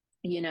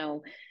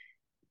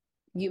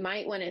 you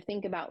might want to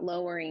think about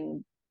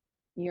lowering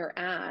your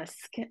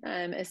ask,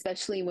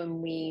 especially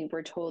when we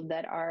were told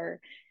that our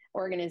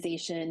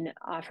organization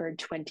offered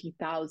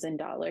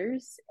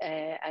 $20,000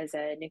 as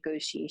a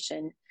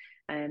negotiation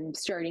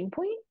starting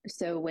point.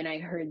 So when I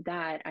heard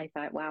that, I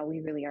thought, wow,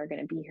 we really are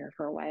going to be here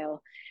for a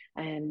while.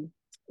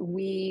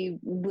 We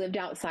lived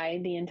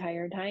outside the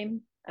entire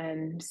time.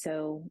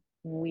 So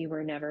we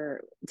were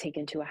never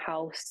taken to a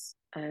house.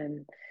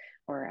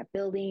 Or a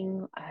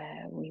building.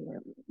 We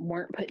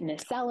weren't put in a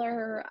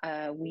cellar.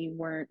 We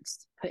weren't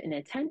put in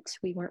a tent.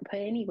 We weren't put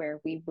anywhere.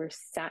 We were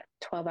sat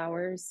 12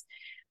 hours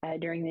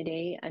during the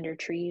day under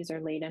trees or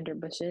laid under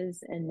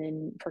bushes, and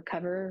then for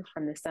cover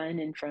from the sun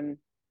and from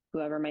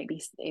whoever might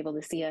be able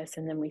to see us.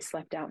 And then we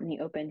slept out in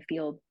the open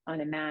field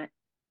on a mat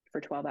for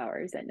 12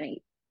 hours at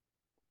night.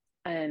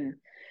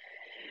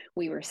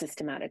 We were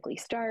systematically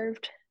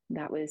starved.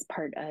 That was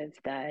part of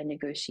the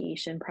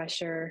negotiation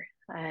pressure.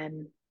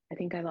 I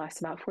think I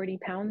lost about 40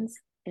 pounds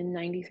in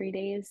 93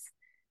 days.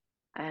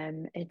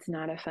 It's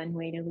not a fun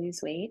way to lose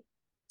weight.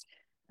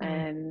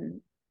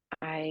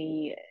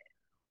 I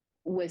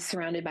was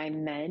surrounded by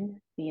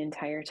men the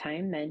entire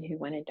time, men who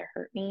wanted to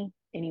hurt me,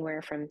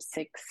 anywhere from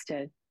 6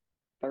 to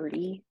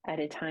 30 at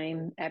a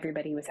time.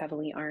 Everybody was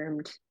heavily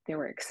armed. There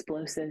were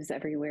explosives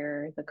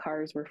everywhere. The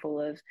cars were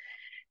full of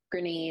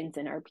grenades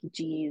and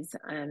RPGs.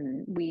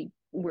 We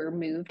were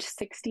moved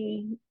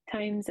 60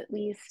 times at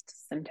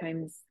least.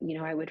 Sometimes,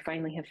 I would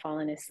finally have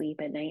fallen asleep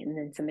at night, and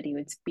then somebody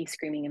would be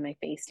screaming in my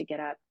face to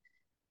get up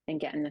and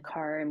get in the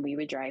car, and we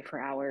would drive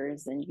for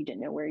hours, and you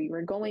didn't know where you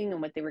were going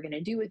and what they were going to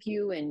do with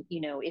you. And,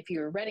 if you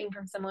were running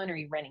from someone or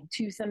you're running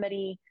to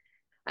somebody,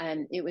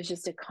 it was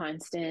just a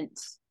constant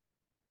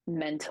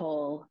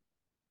mental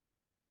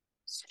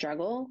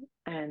struggle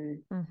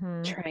and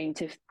trying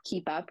to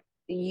keep up.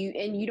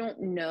 You don't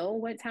know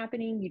what's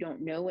happening. You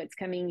don't know what's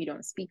coming. You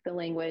don't speak the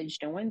language.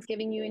 No one's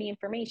giving you any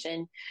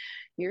information.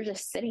 You're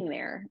just sitting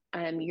there.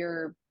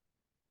 Your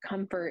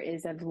comfort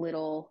is of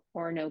little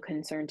or no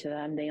concern to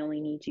them. They only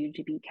need you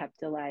to be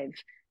kept alive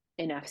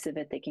enough so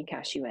that they can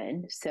cash you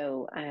in.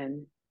 So,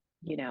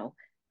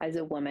 as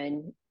a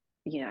woman,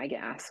 I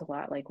get asked a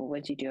lot, like, well,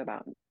 what'd you do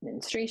about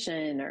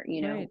menstruation? Or,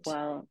 Right.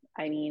 well,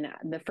 I mean,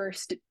 the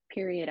first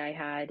period I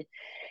had,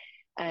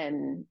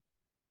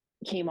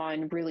 came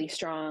on really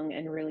strong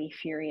and really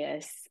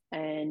furious.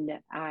 And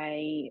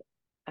I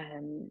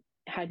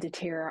had to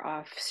tear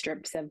off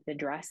strips of the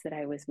dress that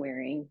I was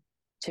wearing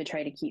to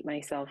try to keep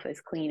myself as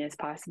clean as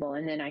possible.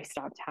 And then I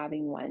stopped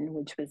having one,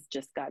 which was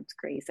just God's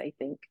grace, I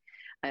think,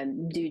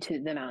 due to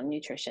the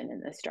malnutrition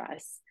in this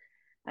dress.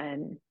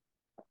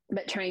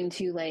 But trying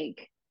to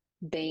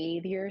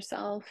bathe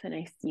yourself, and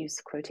I use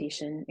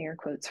air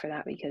quotes for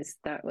that because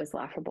that was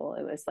laughable.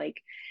 It was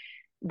like,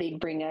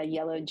 they'd bring a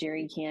yellow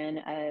jerry can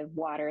of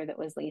water that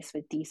was laced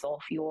with diesel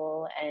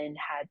fuel and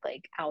had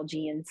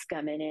algae and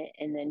scum in it,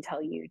 and then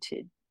tell you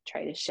to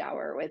try to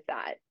shower with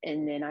that.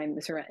 And then I'm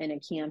in a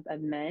camp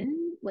of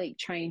men,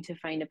 trying to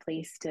find a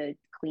place to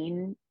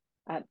clean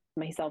up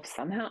myself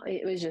somehow.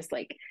 It was just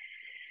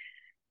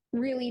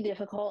really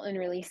difficult and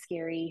really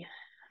scary.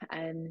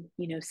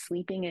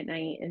 Sleeping at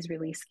night is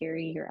really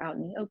scary. You're out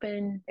in the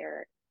open. There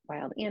are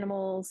wild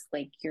animals.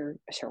 You're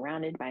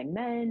surrounded by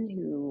men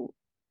who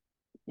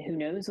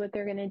knows what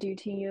they're going to do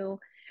to you.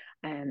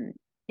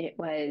 It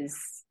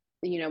was,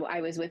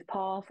 I was with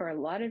Paul for a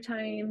lot of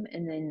time,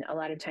 and then a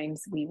lot of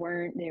times we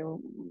weren't there.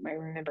 I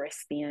remember a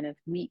span of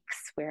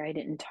weeks where I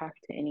didn't talk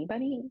to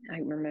anybody. I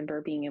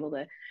remember being able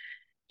to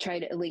try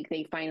to,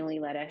 they finally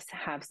let us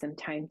have some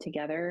time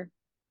together,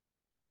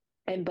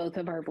 and both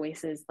of our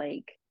voices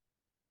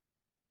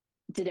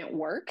didn't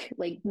work.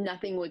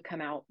 Nothing would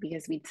come out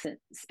because we'd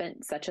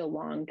spent such a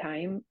long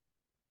time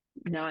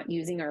not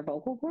using our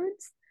vocal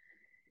cords.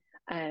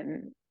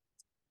 And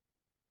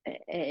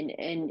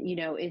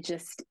it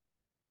just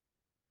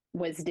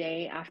was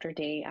day after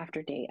day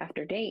after day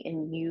after day.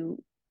 And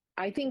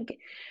I think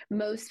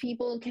most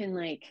people can,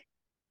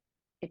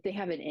 if they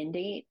have an end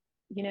date,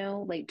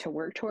 to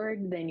work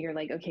toward, then you're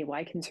okay, well,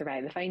 I can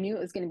survive. If I knew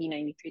it was going to be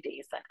 93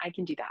 days, then I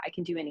can do that. I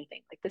can do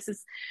anything. This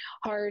is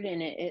hard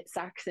and it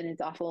sucks and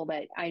it's awful,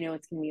 but I know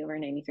it's going to be over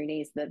 93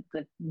 days.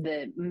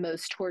 The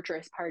most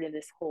torturous part of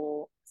this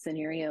whole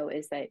scenario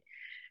is that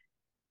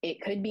it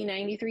could be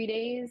 93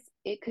 days.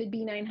 It could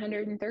be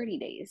 930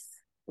 days.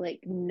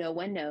 No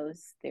one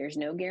knows. There's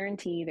no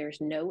guarantee.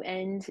 There's no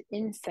end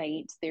in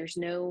sight. There's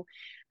no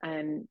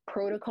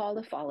protocol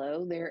to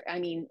follow.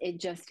 It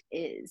just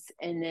is.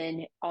 And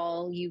then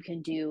all you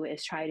can do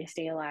is try to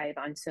stay alive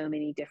on so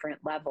many different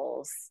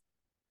levels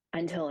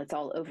until it's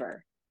all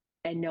over.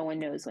 And no one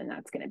knows when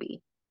that's going to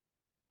be.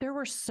 There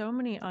were so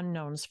many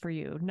unknowns for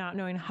you, not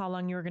knowing how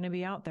long you were going to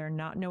be out there,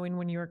 not knowing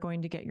when you were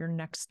going to get your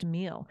next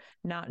meal,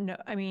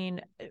 I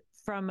mean,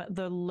 from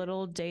the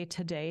little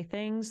day-to-day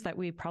things that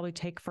we probably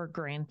take for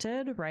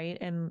granted, right?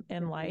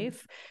 In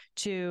life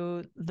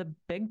to the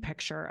big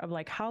picture of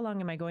like, how long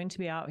am I going to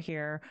be out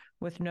here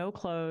with no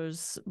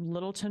clothes,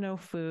 little to no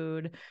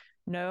food,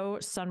 no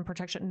sun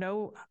protection,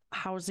 no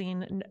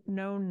housing,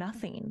 no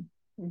nothing.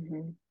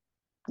 Mm-hmm.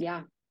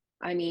 Yeah.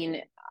 I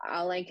mean,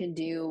 all I could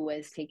do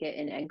was take it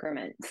in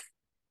increments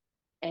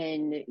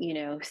and,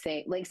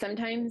 say, like,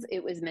 sometimes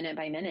it was minute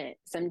by minute.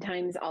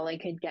 Sometimes all I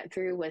could get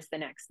through was the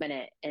next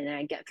minute, and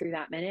I'd get through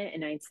that minute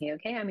and I'd say,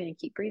 okay, I'm going to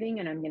keep breathing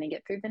and I'm going to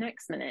get through the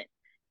next minute.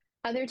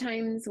 Other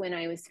times when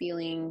I was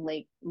feeling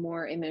like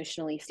more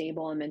emotionally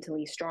stable and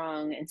mentally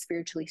strong and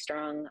spiritually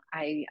strong,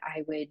 I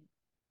would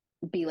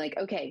be like,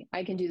 okay,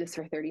 I can do this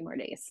for 30 more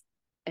days.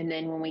 And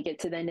then when we get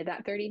to the end of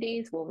that 30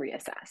 days, we'll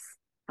reassess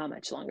how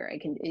much longer I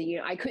can.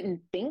 I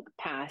couldn't think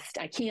past,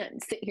 I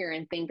can't sit here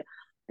and think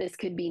this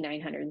could be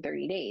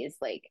 930 days.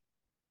 Like,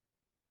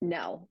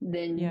 no,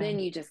 then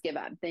you just give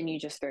up. Then you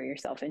just throw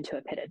yourself into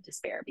a pit of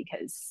despair,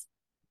 because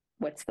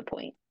what's the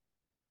point?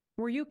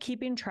 Were you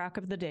keeping track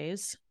of the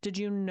days? Did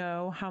you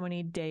know how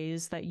many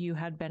days that you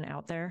had been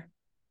out there?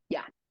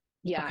 Yeah.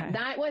 Yeah. Okay.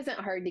 That wasn't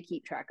hard to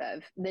keep track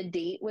of. The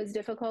date was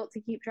difficult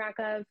to keep track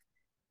of.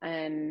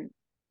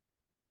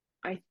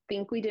 I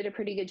think we did a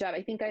pretty good job.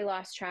 I think I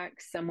lost track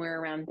somewhere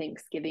around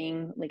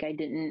Thanksgiving. Like, I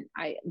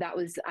got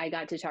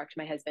to talk to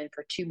my husband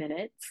for 2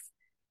 minutes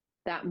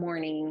that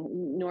morning.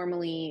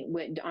 Normally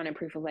on a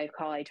proof of life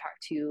call, I talk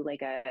to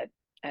like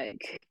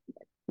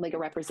a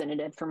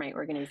representative for my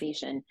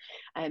organization.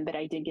 But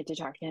I did get to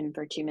talk to him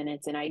for 2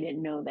 minutes, and I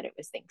didn't know that it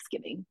was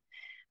Thanksgiving.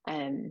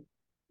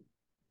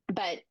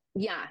 But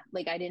yeah,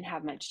 like, I didn't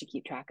have much to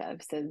keep track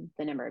of. So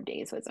the number of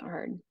days wasn't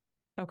hard.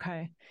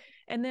 Okay.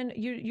 And then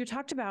you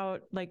talked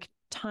about like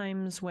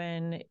times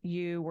when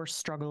you were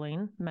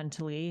struggling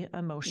mentally,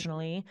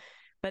 emotionally,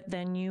 but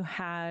then you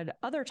had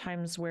other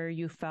times where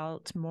you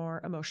felt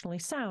more emotionally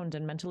sound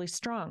and mentally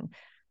strong.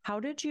 How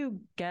did you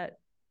get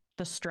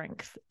the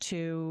strength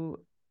to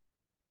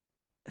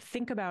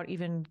think about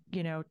even,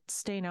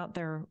 staying out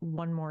there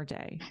one more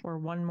day or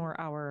one more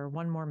hour,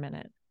 one more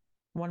minute,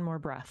 one more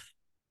breath?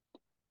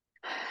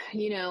 I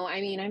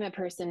mean, I'm a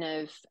person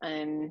of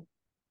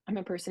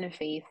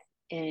faith.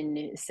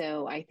 And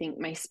so I think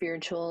my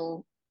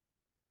spiritual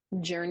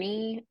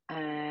journey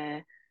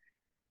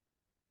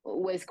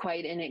was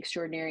quite an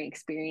extraordinary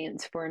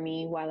experience for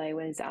me while I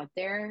was out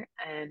there.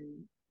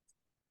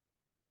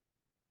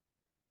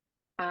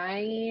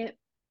 I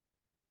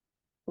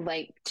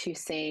like to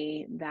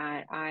say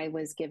that I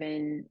was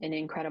given an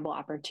incredible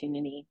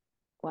opportunity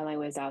while I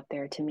was out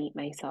there to meet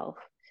myself.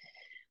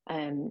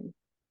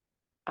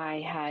 I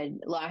had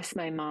lost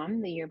my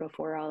mom the year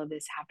before all of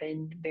this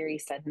happened, very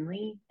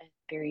suddenly and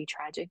very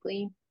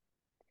tragically.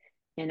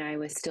 And I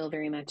was still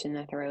very much in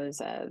the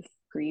throes of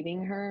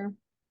grieving her.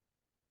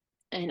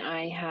 And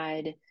I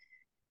had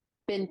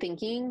been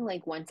thinking,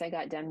 like, once I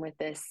got done with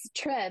this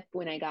trip,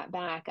 when I got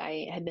back,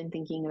 I had been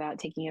thinking about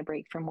taking a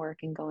break from work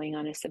and going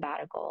on a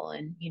sabbatical.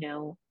 And,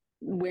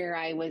 where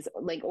I was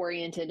like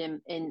oriented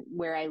in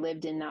where I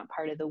lived in that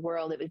part of the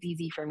world, it was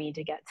easy for me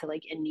to get to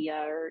like India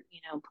or,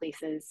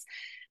 places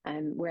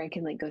where I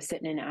can like go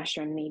sit in an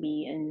ashram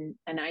maybe.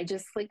 And I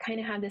just like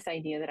kind of had this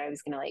idea that I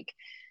was going to like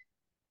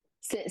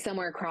sit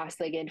somewhere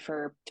cross-legged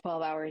for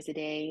 12 hours a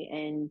day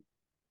and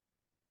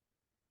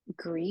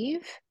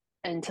grieve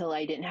until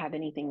I didn't have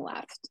anything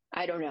left.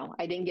 I don't know.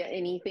 I didn't get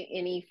anything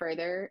any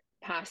further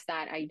past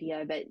that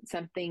idea, but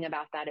something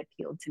about that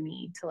appealed to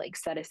me, to like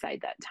set aside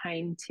that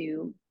time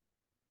to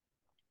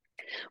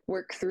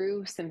work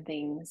through some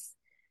things,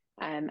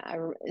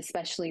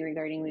 especially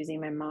regarding losing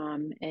my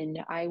mom.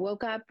 And I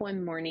woke up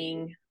one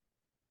morning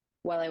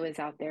while I was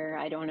out there.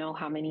 I don't know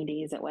how many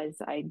days it was.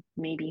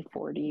 Maybe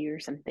 40 or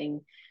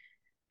something.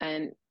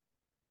 And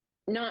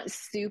not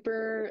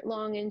super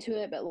long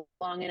into it, but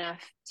long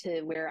enough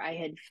to where I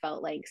had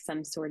felt like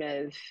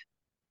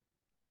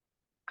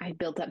I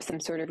built up some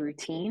sort of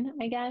routine,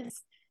 I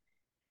guess.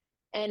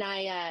 And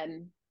I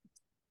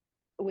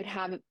would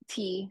have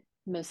tea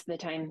most of the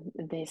time.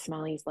 The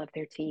Somalis love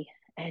their tea,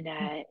 and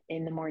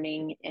in the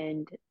morning.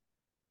 And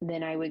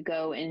then I would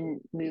go and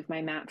move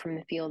my mat from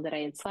the field that I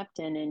had slept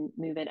in and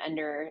move it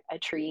under a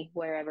tree,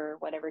 whatever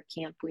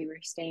camp we were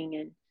staying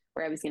in,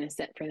 where I was going to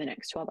sit for the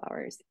next 12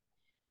 hours.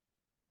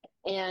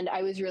 And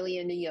I was really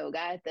into yoga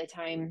at the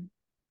time.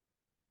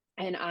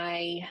 And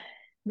I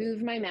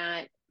moved my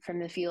mat from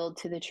the field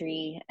to the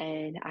tree,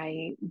 and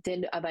I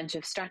did a bunch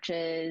of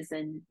stretches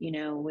and,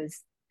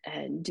 was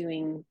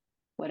doing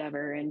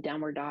whatever and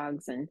downward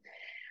dogs, and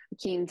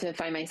came to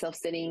find myself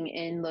sitting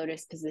in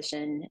lotus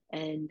position.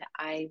 And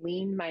I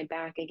leaned my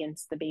back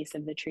against the base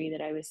of the tree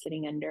that I was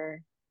sitting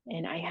under.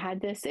 And I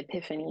had this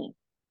epiphany.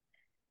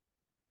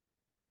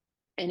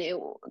 And it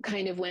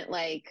kind of went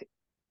like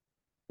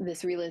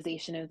this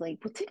realization of like,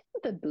 well, didn't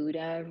the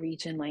Buddha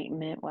reach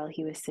enlightenment while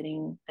he was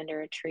sitting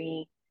under a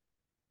tree?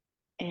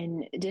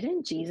 And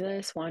didn't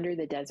Jesus wander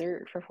the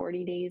desert for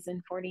 40 days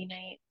and 40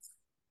 nights?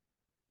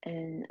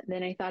 And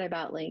then I thought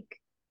about like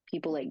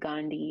people like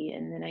Gandhi.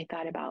 And then I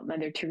thought about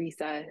Mother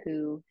Teresa,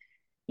 who,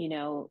 you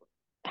know,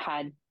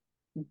 had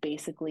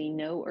basically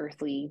no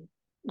earthly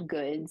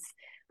goods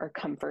or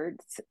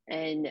comforts.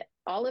 And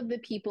all of the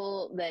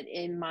people that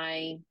in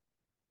my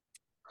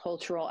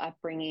cultural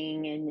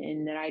upbringing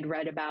and that I'd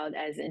read about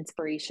as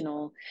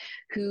inspirational,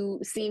 who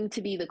seemed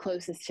to be the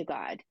closest to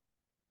God,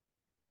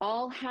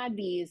 all had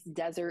these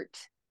desert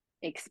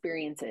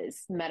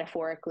experiences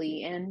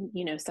metaphorically and,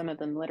 you know, some of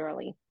them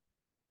literally.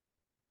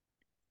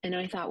 And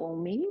I thought, well,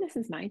 maybe this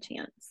is my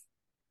chance.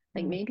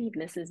 Like, maybe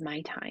this is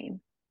my time.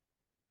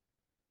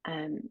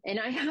 And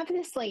I have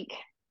this like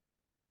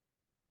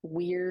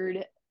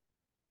weird,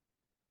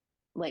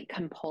 like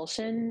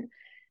compulsion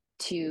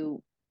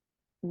to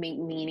make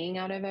meaning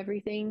out of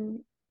everything.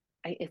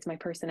 It's my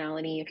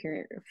personality. If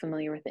you're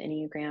familiar with the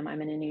Enneagram,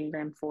 I'm an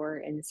Enneagram 4.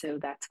 And so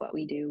that's what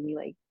we do. We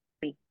like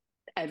make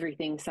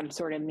everything some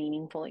sort of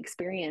meaningful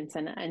experience.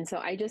 And so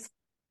I just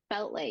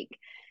felt like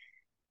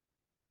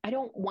I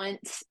don't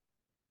want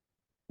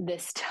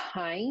this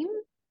time,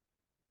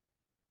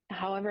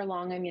 however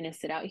long I'm going to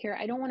sit out here,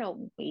 I don't want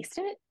to waste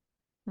it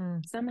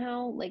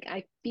somehow. Like,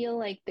 I feel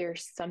like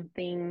there's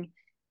something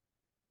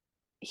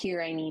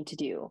here I need to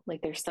do.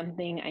 Like, there's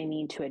something I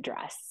need to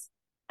address.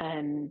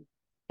 And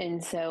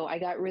so I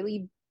got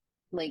really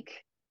like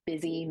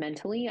busy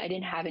mentally. I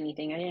didn't have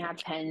anything. I didn't have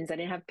pens. I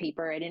didn't have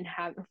paper. I didn't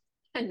have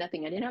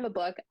nothing. I didn't have a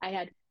book. I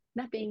had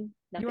nothing.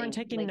 You weren't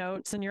taking like,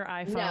 notes in your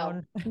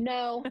iPhone.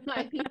 No.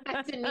 I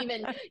didn't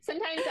even.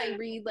 Sometimes I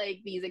read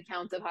like these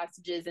accounts of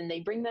hostages, and they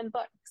bring them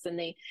books, and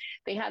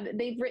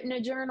they've written a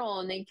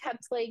journal, and they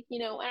kept like, you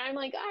know. And I'm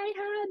like, I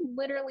had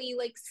literally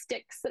like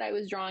sticks that I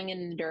was drawing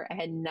in the dirt. I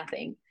had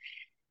nothing.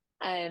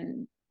 But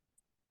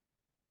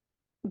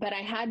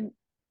I had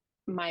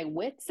my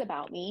wits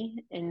about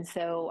me, and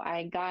so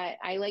I got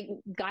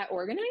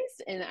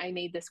organized, and I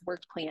made this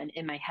work plan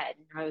in my head.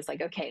 I was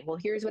like, okay, well,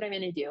 here's what I'm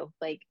going to do.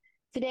 Like,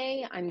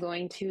 today I'm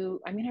going to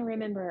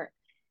remember,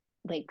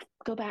 like,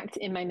 go back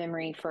in my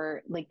memory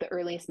for like the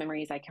earliest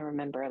memories I can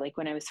remember, like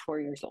when I was 4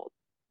 years old,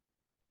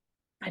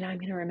 and I'm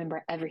going to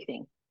remember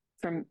everything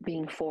from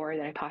being 4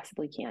 that I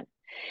possibly can.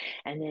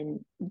 And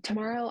then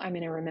tomorrow I'm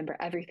going to remember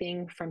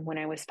everything from when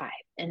I was 5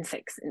 and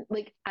 6. And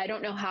like, I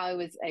don't know how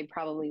I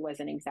probably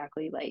wasn't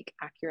exactly like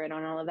accurate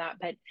on all of that,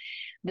 but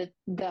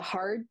the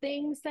hard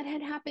things that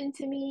had happened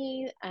to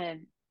me,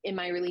 in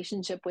my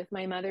relationship with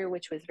my mother,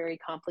 which was very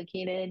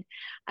complicated,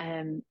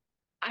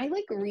 I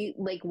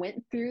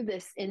went through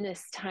this in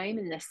this time,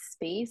 in this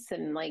space,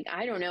 and like,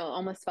 I don't know,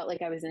 almost felt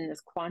like I was in this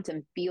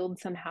quantum field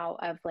somehow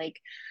of like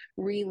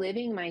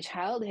reliving my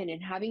childhood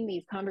and having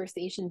these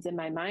conversations in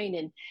my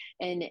mind,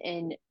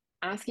 and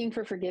asking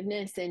for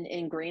forgiveness,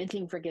 and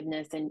granting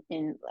forgiveness,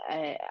 and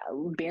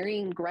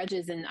burying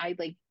grudges. And I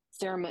like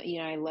ceremony,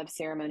 you know, I love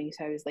ceremony.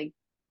 So I was like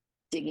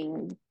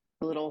digging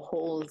little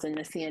holes in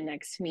the sand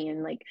next to me,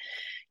 and like,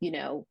 you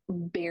know,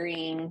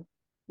 burying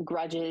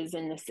grudges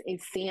in the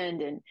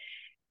sand. And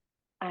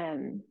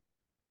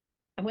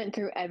I went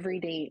through every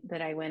date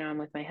that I went on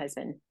with my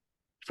husband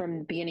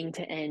from beginning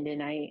to end.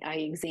 And I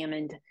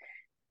examined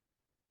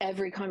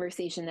every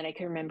conversation that I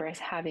could remember us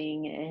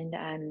having.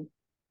 And,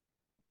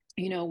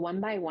 you know, one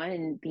by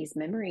one, these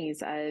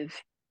memories of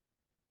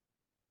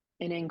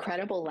an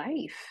incredible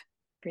life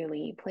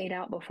really played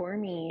out before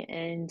me.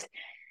 And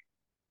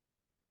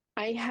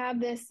I have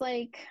this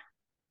like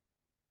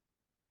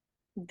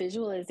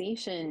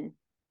visualization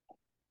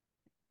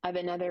of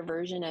another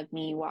version of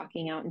me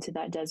walking out into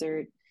that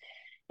desert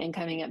and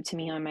coming up to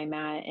me on my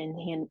mat,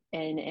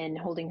 and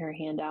holding her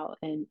hand out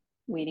and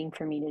waiting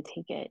for me to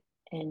take it.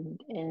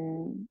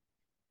 And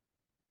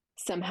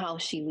somehow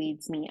she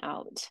leads me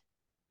out.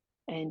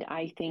 And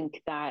I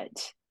think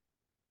that's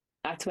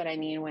what I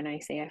mean when I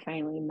say I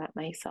finally met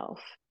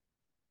myself.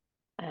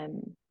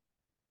 And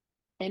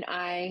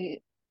I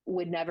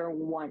would never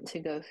want to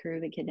go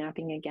through the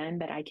kidnapping again,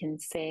 but I can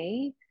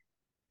say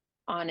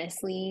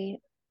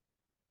honestly,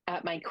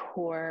 at my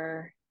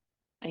core,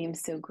 I am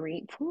so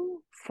grateful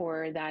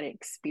for that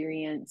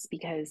experience,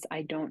 because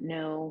I don't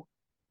know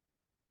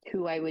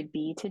who I would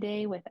be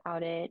today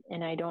without it.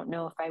 And I don't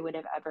know if I would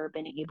have ever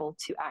been able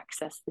to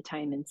access the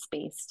time and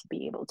space to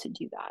be able to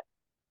do that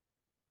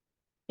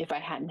if I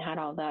hadn't had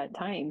all that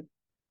time.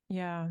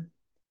 Yeah.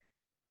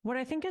 What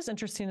I think is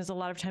interesting is a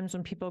lot of times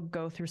when people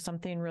go through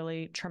something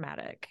really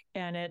traumatic,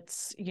 and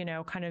it's, you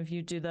know, kind of,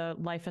 you do the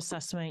life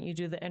assessment, you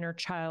do the inner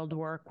child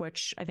work,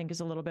 which I think is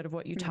a little bit of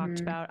what you talked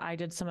about. I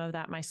did some of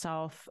that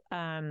myself.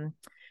 And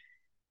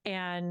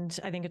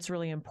I think it's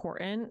really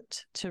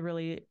important to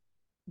really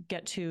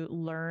get to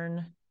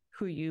learn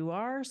who you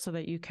are so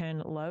that you can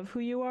love who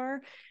you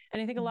are.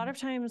 And I think a lot of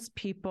times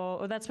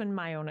that's been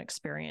my own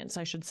experience,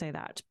 I should say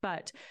that.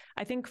 But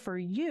I think for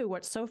you,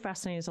 what's so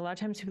fascinating is a lot of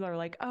times people are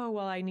like, oh,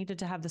 well, I needed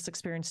to have this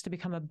experience to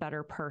become a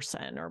better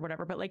person or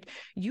whatever. But like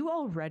you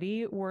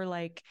already were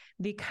like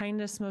the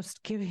kindest,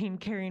 most giving,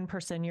 caring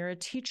person. You're a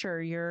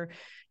teacher. You're,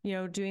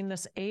 doing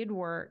this aid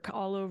work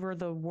all over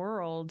the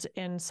world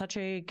in such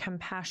a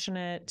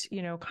compassionate,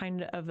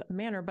 kind of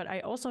manner. But I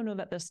also know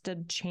that this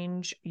did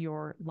change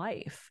your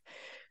life.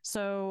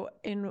 So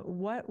in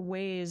what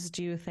ways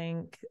do you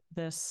think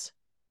this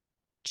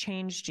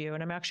changed you?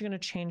 And I'm actually going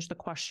to change the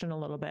question a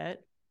little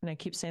bit. And I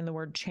keep saying the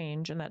word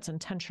change, and that's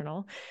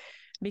intentional,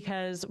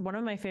 because one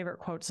of my favorite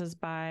quotes is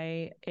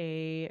by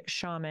a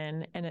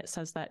shaman, and it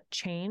says that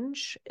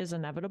change is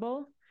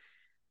inevitable,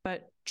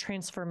 but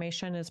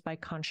transformation is by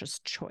conscious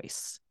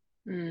choice.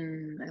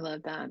 I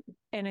love that.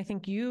 And I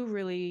think you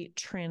really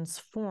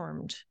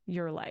transformed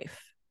your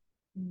life.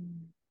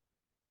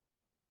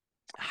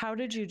 How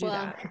did you do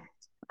that?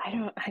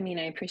 I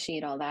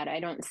appreciate all that. I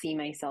don't see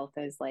myself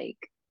as like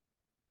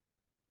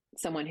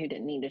someone who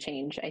didn't need to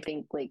change. I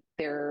think like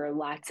there are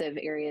lots of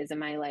areas in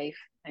my life.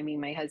 I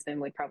mean, my husband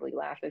would probably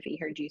laugh if he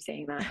heard you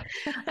saying that.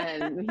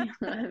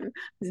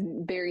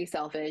 Very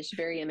selfish,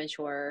 very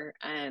immature.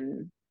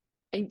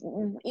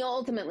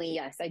 Ultimately,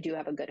 yes, I do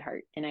have a good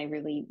heart, and I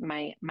really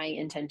my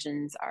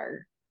intentions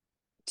are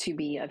to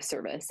be of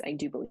service. I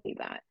do believe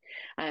that.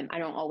 I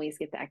don't always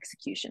get the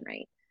execution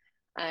right.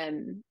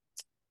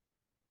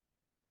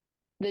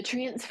 The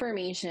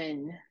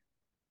transformation,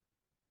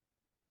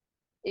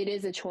 it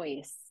is a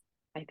choice,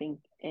 I think.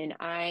 And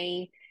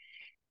I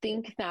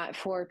think that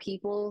for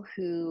people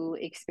who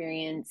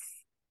experience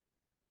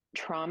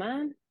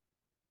trauma,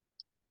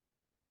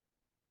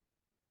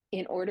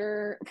 in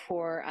order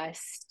for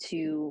us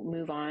to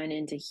move on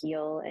and to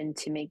heal and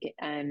to make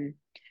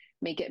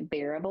it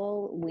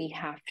bearable, we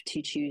have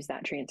to choose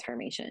that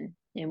transformation,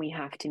 and we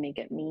have to make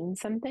it mean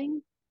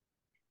something.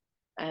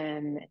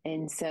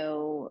 And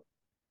so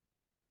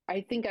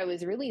I think I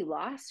was really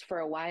lost for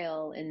a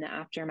while in the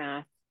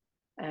aftermath.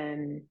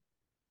 I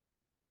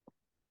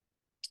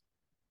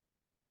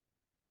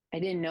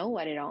didn't know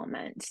what it all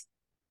meant.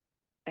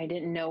 I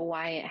didn't know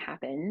why it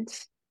happened.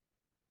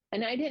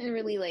 And I didn't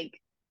really like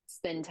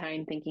spend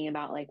time thinking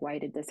about like, why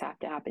did this have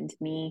to happen to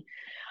me?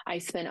 I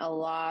spent a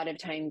lot of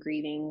time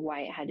grieving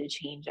why it had to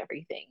change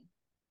everything.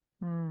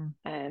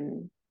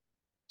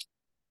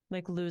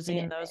 Like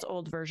losing those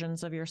old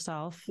versions of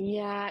yourself.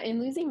 Yeah.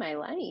 And losing my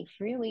life,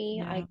 really.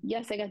 Yeah.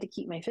 Yes, I got to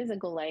keep my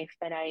physical life,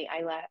 but I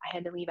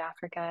had to leave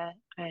Africa.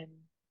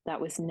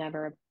 That was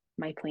never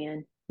my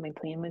plan. My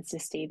plan was to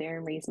stay there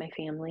and raise my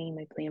family.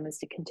 My plan was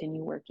to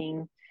continue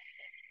working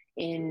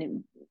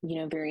in,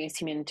 various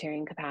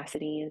humanitarian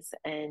capacities.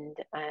 And,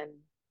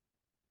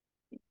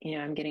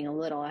 I'm getting a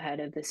little ahead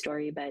of the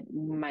story, but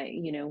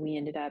we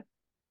ended up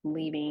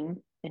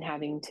leaving and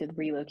having to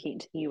relocate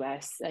to the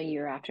US a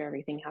year after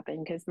everything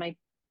happened, because my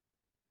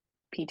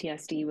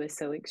PTSD was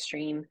so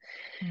extreme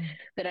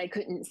that I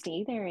couldn't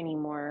stay there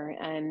anymore.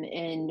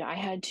 And I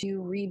had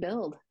to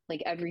rebuild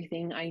like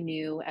everything I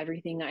knew,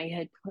 everything I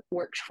had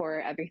worked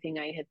for, everything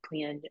I had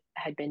planned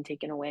had been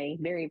taken away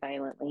very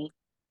violently.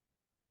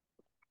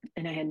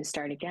 And I had to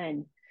start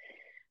again.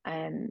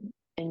 And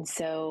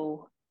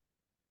so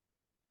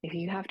if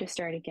you have to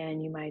start again,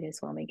 you might as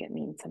well make it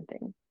mean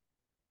something.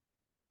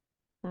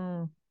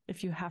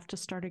 If you have to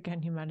start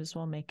again, you might as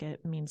well make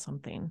it mean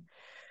something.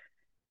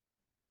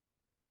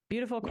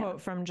 Beautiful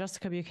quote from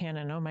Jessica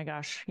Buchanan. Oh my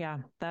gosh. Yeah,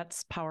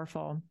 that's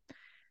powerful.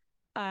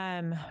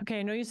 Okay,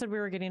 I know you said we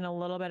were getting a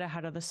little bit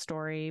ahead of the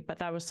story, but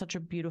that was such a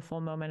beautiful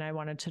moment. I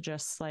wanted to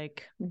just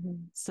like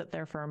sit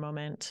there for a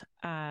moment.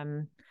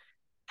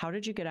 How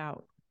did you get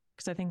out?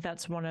 Because I think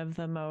that's one of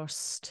the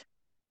most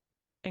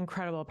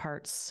incredible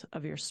parts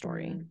of your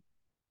story.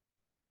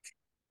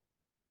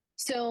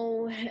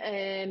 So,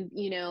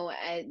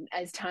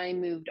 as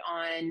time moved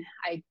on,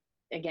 I,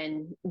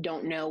 again,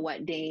 don't know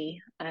what day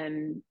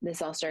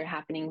this all started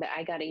happening, but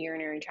I got a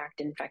urinary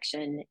tract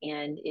infection,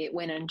 and it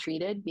went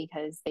untreated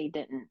because they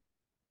didn't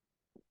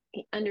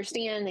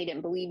understand. They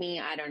didn't believe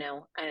me. I don't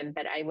know.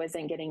 But I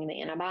wasn't getting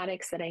the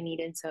antibiotics that I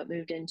needed. So it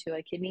moved into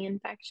a kidney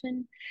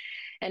infection.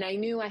 And I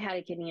knew I had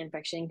a kidney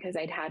infection because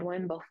I'd had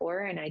one before,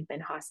 and I'd been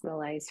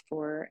hospitalized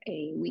for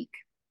a week.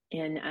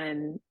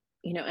 And,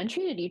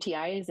 untreated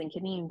UTIs and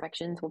kidney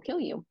infections will kill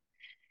you.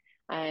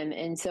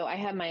 And so I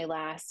had my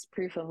last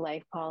proof of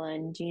life call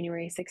on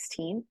January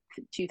 16th,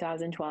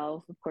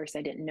 2012. Of course,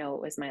 I didn't know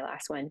it was my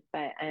last one,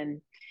 but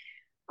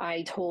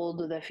I told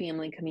the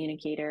family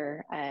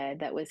communicator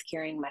that was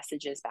carrying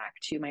messages back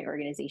to my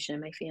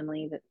organization, my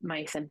family, that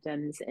my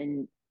symptoms,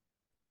 and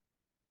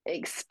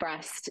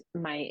expressed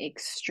my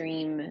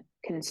extreme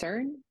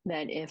concern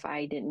that if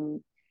I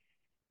didn't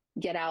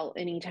get out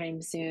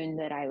anytime soon,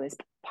 that I was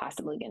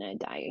possibly going to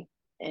die.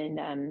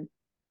 And,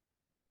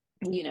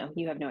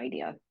 you have no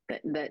idea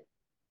that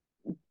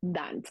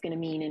that's going to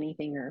mean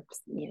anything or,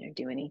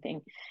 do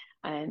anything.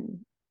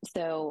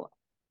 So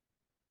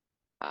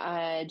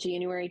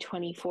January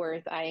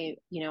 24th, I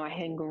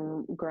had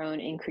grown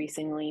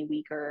increasingly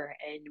weaker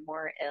and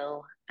more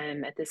ill.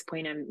 At this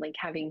point, I'm like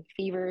having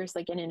fevers,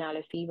 like in and out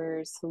of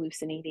fevers,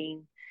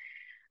 hallucinating,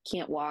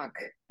 can't walk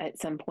at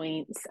some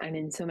points. I'm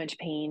in so much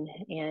pain.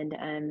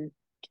 And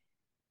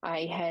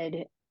I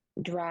had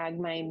dragged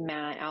my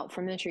mat out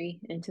from the tree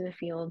into the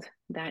field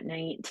that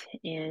night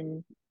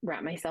and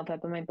wrapped myself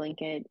up in my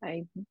blanket.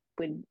 I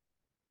would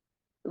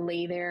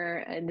lay there,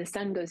 and the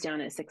sun goes down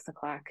at 6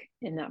 o'clock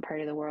in that part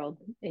of the world.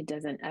 It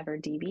doesn't ever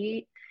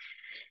deviate.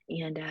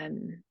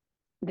 And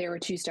there were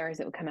two stars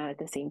that would come out at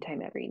the same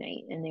time every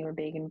night, and they were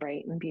big and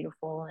bright and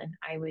beautiful. And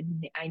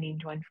I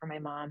named one for my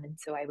mom. And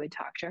so I would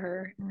talk to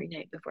her every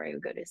night before I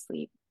would go to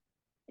sleep.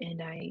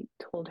 And I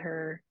told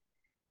her,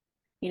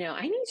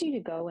 I need you to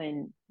go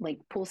and like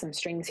pull some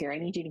strings here. I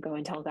need you to go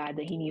and tell God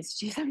that he needs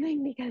to do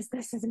something, because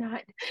this is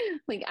not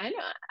like, I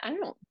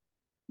don't,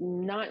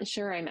 not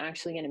sure I'm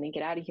actually going to make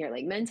it out of here.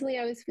 Like mentally,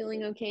 I was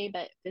feeling okay,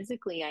 but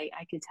physically, I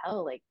could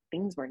tell like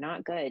things were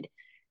not good.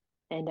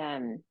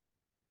 And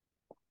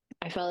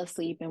I fell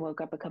asleep and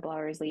woke up a couple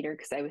hours later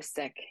because I was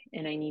sick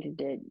and I needed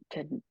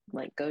to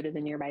like go to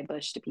the nearby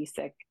bush to be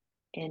sick.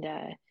 And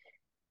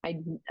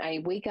I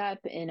wake up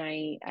and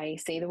I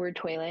say the word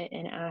toilet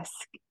and ask,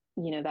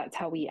 that's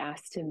how we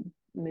asked to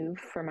move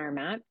from our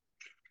mat.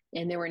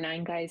 And there were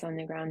 9 guys on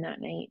the ground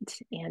that night,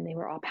 and they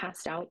were all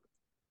passed out,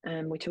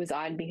 which was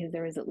odd because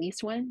there was at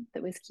least one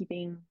that was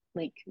keeping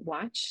like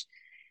watch.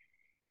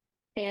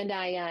 And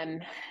I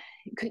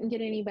couldn't get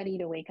anybody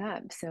to wake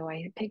up. So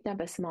I picked up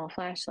a small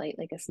flashlight,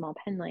 like a small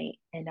pen light,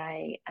 and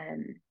I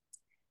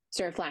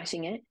started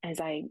flashing it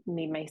as I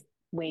made my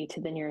way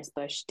to the nearest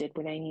bush, did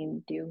what I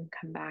needed to do, and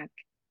come back.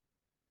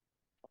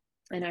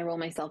 And I roll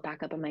myself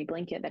back up in my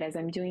blanket. But as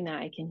I'm doing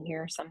that, I can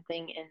hear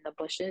something in the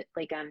bushes,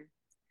 like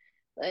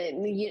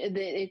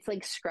it's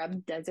like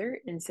scrub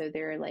desert, and so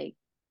there are like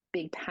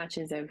big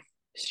patches of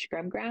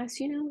scrub grass,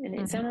 and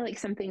it sounded like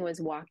something was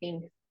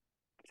walking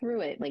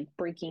through it, like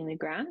breaking the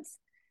grass,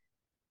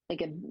 like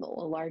a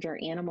larger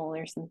animal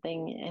or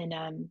something.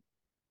 And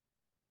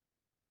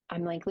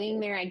I'm like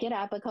laying there. I get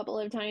up a couple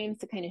of times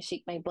to kind of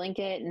shake my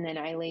blanket, and then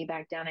I lay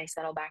back down. I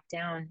settle back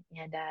down,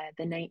 and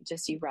the night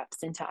just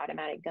erupts into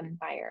automatic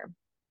gunfire.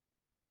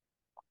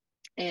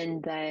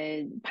 And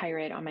the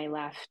pirate on my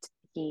left,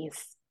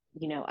 he's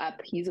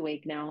up, he's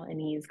awake now, and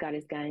he's got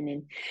his gun,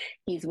 and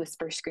he's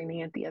whisper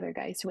screaming at the other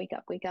guys to wake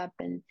up.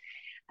 And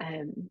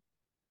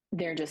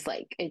they're just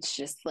like, it's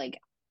just like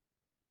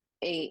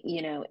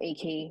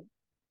AK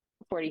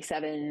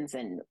 47s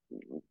and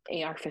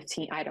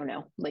AR-15, I don't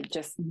know, like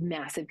just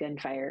massive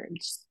gunfire,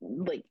 just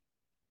like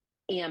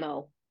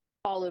ammo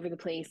all over the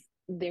place.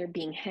 They're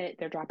being hit,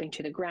 they're dropping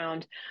to the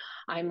ground.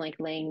 I'm like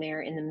laying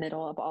there in the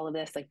middle of all of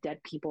this, like dead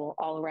people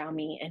all around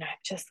me. And I'm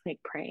just like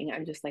praying.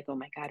 I'm just like, oh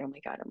my God, oh my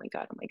God, oh my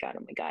God, oh my God,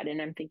 oh my God.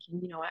 And I'm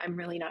thinking, what? I'm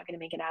really not going to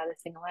make it out of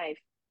this thing alive.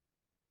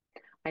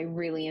 I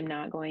really am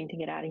not going to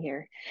get out of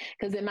here.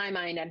 Because in my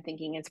mind, I'm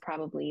thinking it's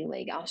probably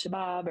like Al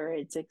Shabaab, or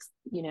it's,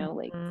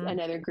 like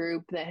another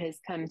group that has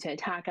come to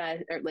attack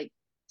us or like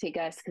take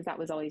us, because that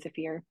was always a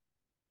fear.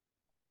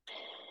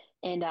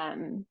 And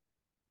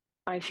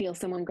I feel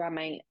someone grab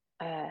my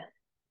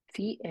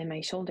feet and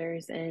my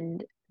shoulders,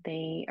 and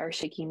they are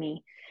shaking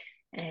me.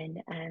 And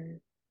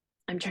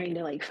I'm trying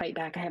to like fight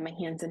back. I have my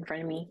hands in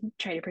front of me,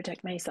 try to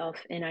protect myself.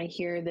 And I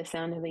hear the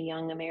sound of a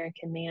young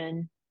American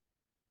man,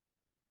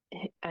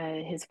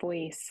 his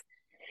voice,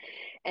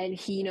 and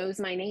he knows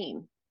my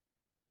name.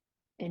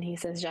 And he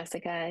says,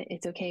 Jessica,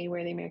 it's okay.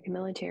 We're the American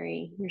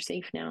military. You're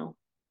safe now.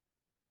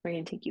 We're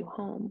going to take you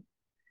home.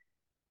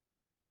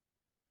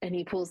 And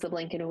he pulls the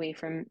blanket away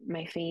from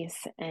my face.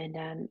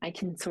 And I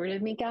can sort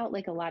of make out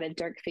like a lot of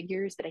dark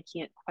figures, but I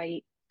can't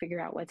quite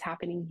figure out what's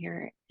happening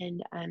here.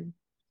 And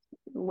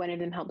one of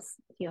them helps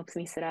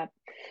me sit up.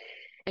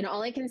 And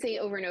all I can say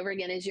over and over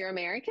again is, you're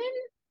American?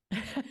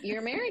 You're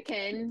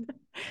American?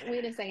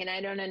 Wait a second,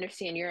 I don't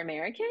understand. You're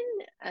American?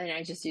 And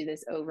I just do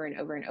this over and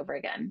over and over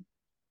again.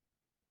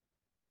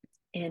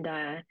 And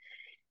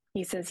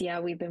he says,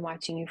 yeah, we've been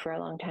watching you for a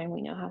long time.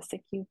 We know how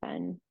sick you've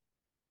been.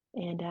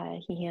 And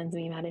he hands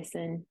me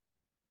medicine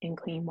and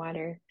clean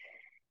water.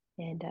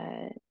 And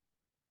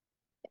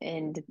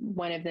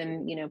one of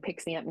them,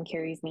 picks me up and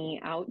carries me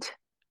out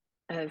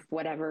of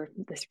whatever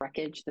this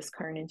wreckage, this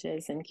carnage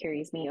is, and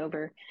carries me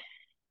over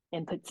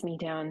and puts me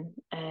down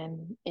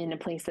in a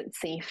place that's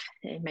safe.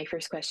 And my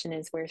first question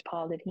is, where's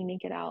Paul? Did he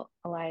make it out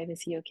alive?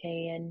 Is he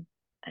okay?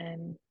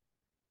 And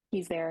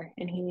he's there,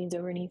 and he leans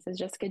over and he says,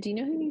 Jessica, do you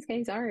know who these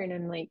guys are? And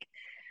I'm like,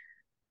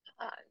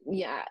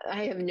 yeah,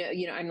 I have no,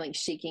 I'm like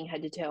shaking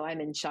head to toe. I'm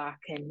in shock.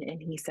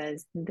 And he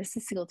says, this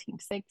is SEAL Team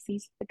 6.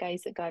 These are the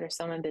guys that got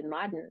Osama bin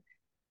Laden.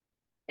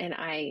 And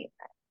I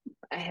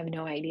have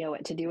no idea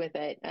what to do with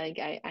it. Like,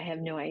 I have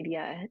no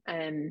idea.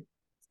 And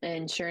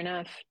sure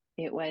enough,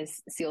 it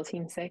was SEAL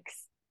Team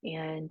 6,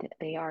 and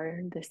they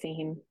are the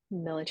same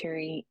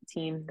military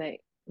team that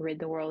rid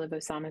the world of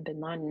Osama bin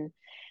Laden.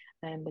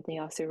 But they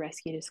also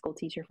rescued a school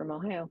teacher from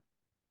Ohio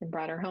and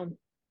brought her home.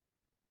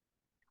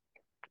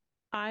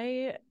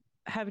 I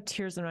have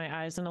tears in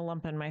my eyes and a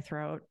lump in my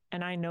throat,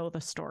 and I know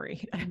the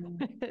story.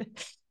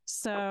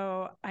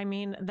 So, I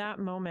mean, that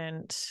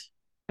moment,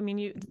 I mean,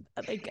 you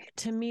like,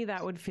 to me,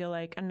 that would feel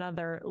like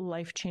another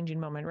life-changing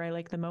moment, right?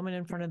 Like the moment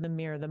in front of the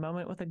mirror, the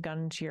moment with a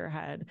gun to your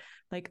head,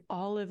 like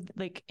all of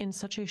like in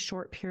such a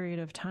short period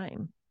of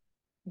time.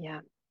 Yeah.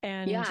 Yeah.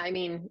 And I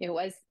mean, it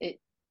was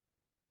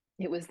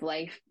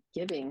life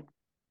giving.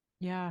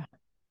 yeah.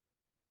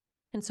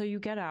 And so you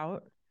get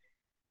out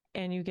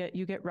and you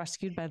get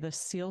rescued by the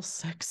SEAL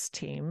 6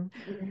 team,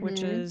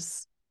 which Mm-hmm.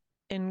 is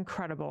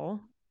incredible.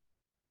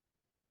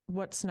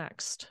 What's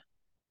next?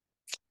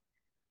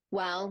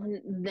 Well,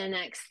 the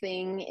next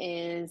thing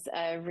is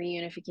a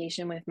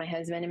reunification with my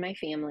husband and my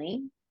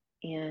family.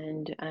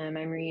 And I'm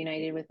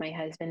reunited with my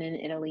husband in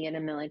Italy at a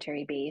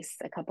military base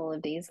a couple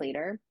of days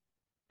later.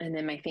 And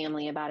then my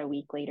family about a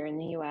week later in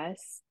the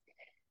US.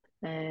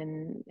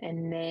 And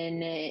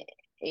then it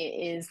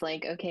is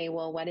like, okay,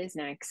 well, what is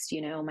next?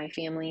 You know, my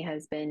family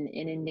has been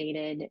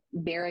inundated,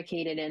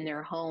 barricaded in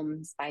their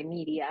homes by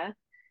media.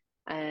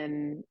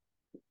 Um,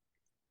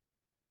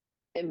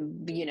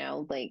 you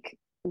know, like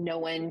no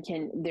one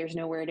can, there's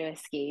nowhere to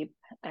escape.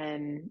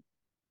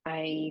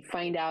 I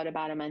find out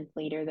about a month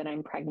later that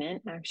I'm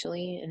pregnant,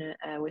 actually,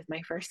 with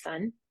my first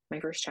son, my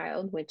first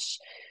child, which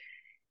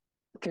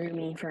threw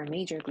me for a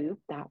major loop.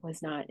 That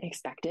was not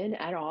expected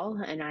at all.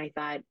 And I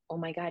thought, oh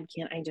my God,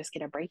 can't I just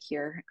get a break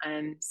here?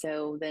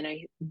 So then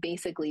I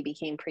basically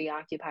became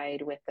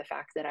preoccupied with the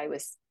fact that I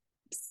was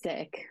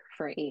sick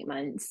for 8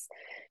 months,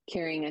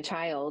 carrying a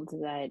child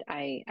that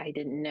I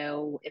didn't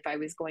know if I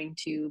was going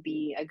to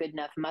be a good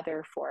enough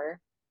mother for.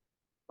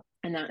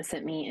 And that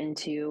sent me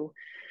into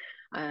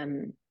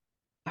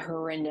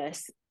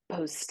horrendous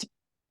post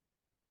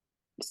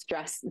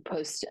stress,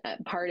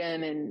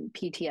 postpartum and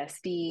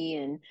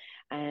PTSD.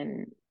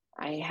 And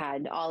I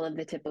had all of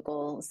the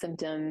typical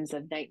symptoms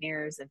of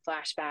nightmares and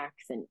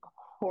flashbacks and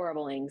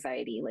horrible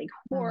anxiety, like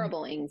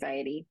horrible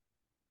anxiety,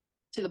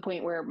 to the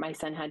point where my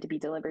son had to be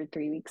delivered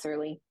 3 weeks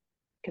early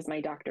because my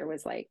doctor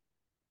was like,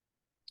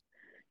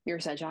 "You're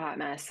such a hot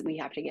mess. We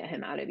have to get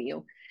him out of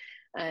you."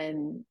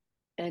 Um,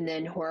 and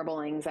then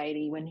horrible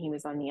anxiety when he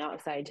was on the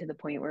outside, to the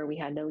point where we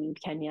had to leave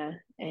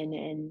Kenya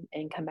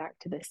and come back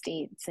to the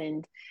States.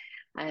 And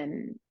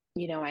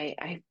you know,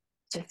 I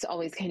just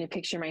always kind of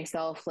picture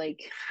myself like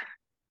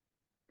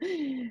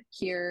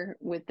here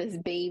with this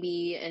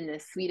baby and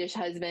this Swedish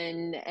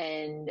husband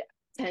and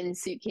 10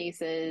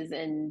 suitcases,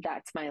 and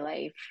that's my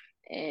life.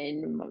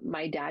 And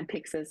my dad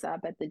picks us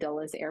up at the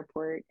Dulles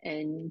airport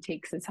and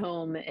takes us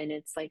home. And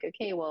it's like,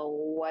 okay, well,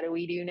 what do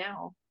we do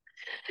now?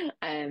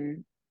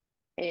 Um,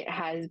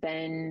 it's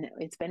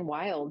been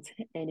wild,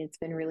 and it's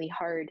been really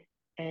hard.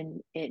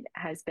 And it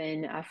has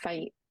been a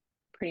fight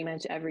pretty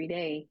much every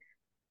day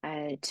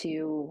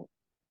to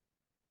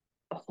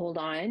hold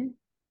on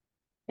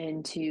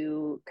and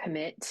to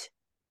commit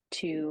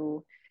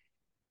to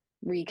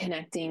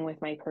reconnecting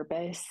with my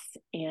purpose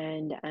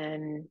and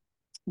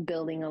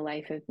building a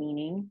life of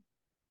meaning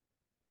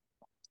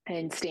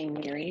and staying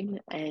married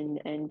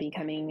and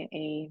becoming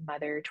a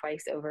mother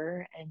twice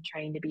over and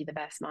trying to be the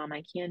best mom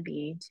I can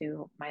be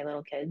to my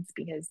little kids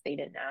because they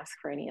didn't ask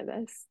for any of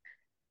this.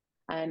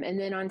 And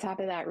then on top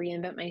of that,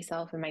 reinvent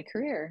myself in my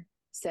career.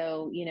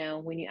 So, you know,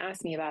 when you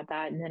ask me about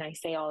that and then I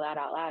say all that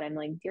out loud, I'm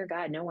like, dear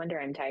God, no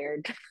wonder I'm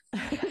tired.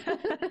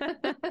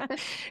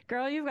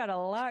 Girl, you've got a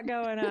lot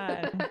going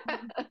on.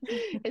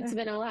 It's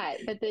been a lot,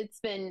 but it's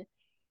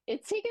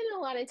taken a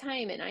lot of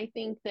time. And I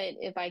think that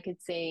if I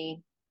could say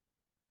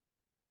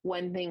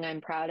one thing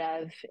I'm proud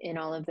of in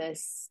all of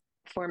this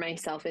for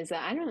myself is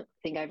that I don't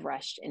think I've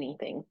rushed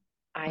anything.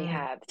 I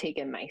have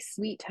taken my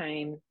sweet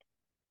time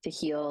to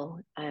heal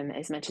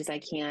as much as I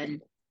can,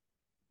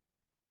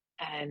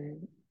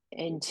 um,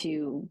 and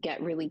to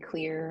get really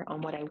clear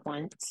on what I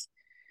want,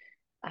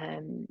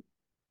 um,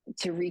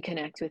 to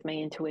reconnect with my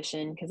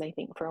intuition. Because I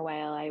think for a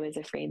while I was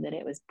afraid that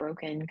it was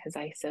broken because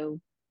I so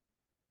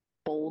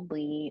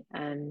boldly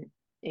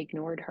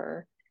ignored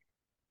her.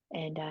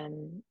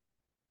 And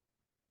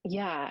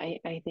yeah,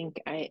 I think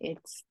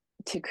it's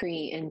to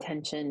create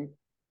intention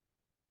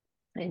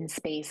and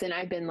space. And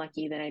I've been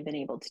lucky that I've been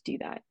able to do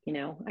that. You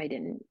know, I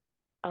didn't,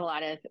 a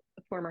lot of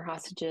former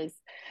hostages,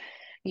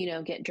 you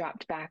know, get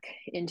dropped back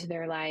into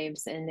their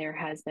lives, and there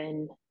has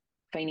been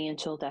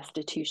financial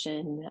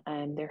destitution.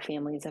 Their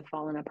families have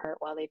fallen apart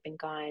while they've been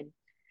gone.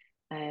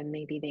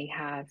 Maybe they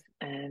have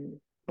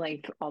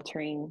life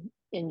altering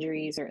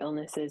injuries or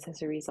illnesses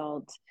as a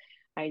result.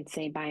 I'd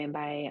say by and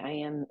by, I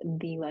am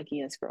the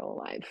luckiest girl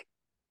alive.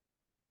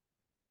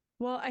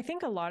 Well, I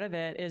think a lot of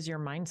it is your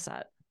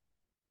mindset,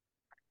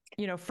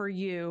 you know, for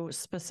you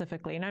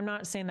specifically. And I'm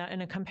not saying that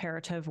in a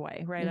comparative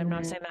way, right? I'm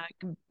not saying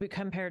that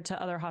compared to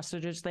other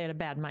hostages, they had a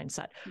bad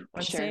mindset. What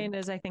I'm saying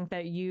is I think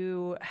that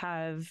you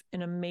have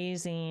an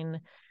amazing,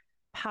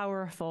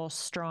 powerful,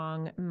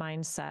 strong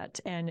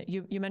mindset. And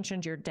you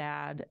mentioned your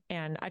dad,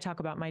 and I talk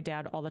about my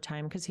dad all the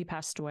time because he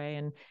passed away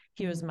and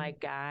he was my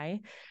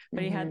guy,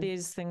 but he had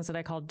these things that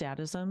I call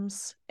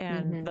dadisms,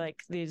 and like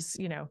these,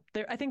 you know,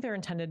 I think they're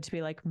intended to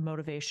be like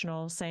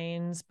motivational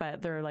sayings,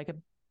 but they're like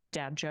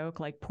dad joke,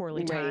 like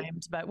poorly Right.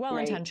 timed, but well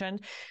Right.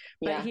 intentioned.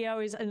 But Yeah. he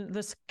always, and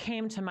this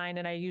came to mind,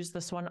 and I use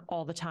this one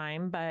all the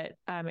time, but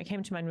it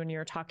came to mind when you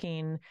were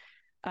talking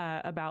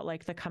about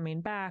like the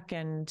coming back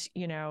and,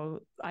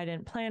 I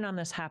didn't plan on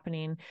this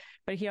happening,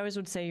 but he always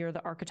would say, you're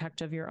the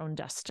architect of your own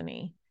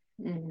destiny.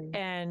 Mm-hmm.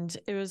 And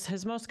it was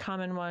his most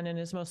common one and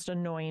his most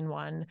annoying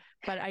one.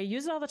 But I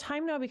use it all the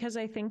time now because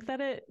I think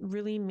that it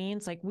really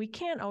means like we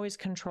can't always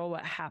control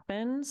what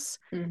happens,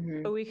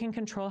 Mm-hmm. but we can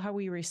control how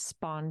we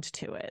respond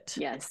to it.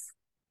 Yes.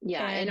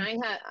 Yeah. And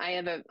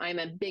And I'm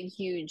a big,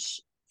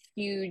 huge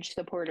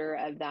supporter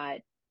of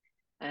that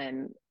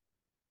um,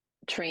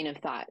 train of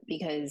thought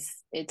because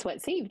it's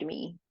what saved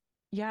me.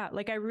 yeah,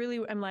 like I really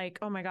am like,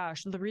 oh my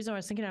gosh, the reason I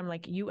was thinking, I'm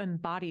like, you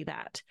embody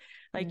that.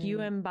 Like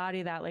you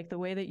embody that, like the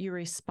way that you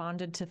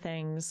responded to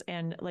things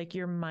and like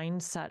your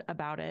mindset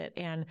about it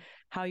and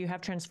how you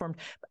have transformed.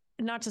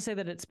 Not to say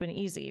that it's been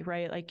easy,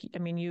 right? Like, I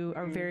mean, you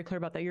are very clear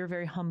about that. You're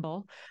very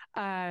humble.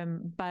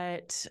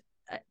 But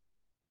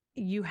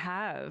you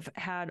have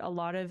had a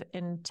lot of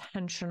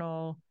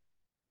intentional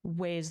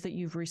ways that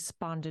you've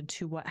responded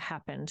to what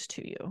happened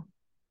to you.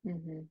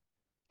 Mm-hmm.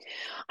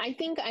 I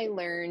think I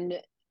learned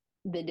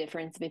the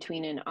difference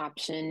between an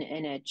option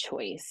and a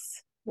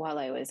choice while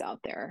I was out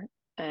there.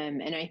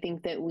 And I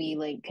think that we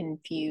like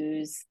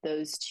confuse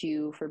those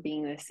two for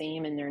being the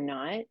same, and they're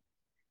not.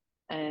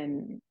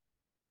 Um,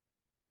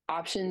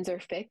 Options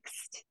are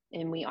fixed,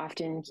 and we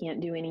often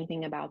can't do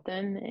anything about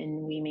them.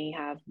 And we may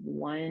have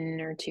one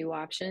or two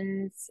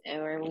options,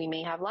 or we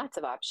may have lots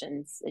of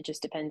options. It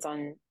just depends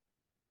on,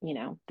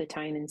 the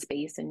time and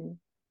space and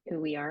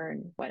who we are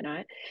and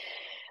whatnot.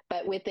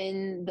 But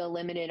within the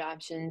limited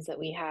options that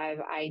we have,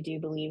 I do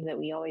believe that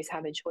we always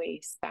have a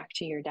choice, back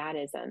to your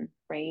dadism,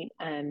 right?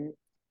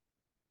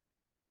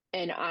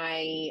 And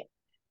I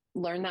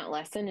learned that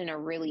lesson in a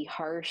really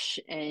harsh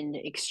and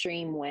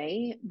extreme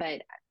way,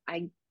 but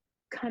I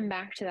come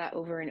back to that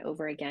over and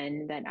over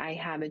again, that I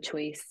have a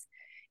choice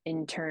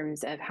in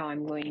terms of how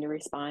I'm going to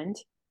respond.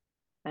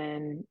 I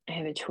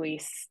have a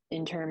choice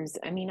in terms,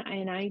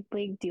 I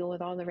like deal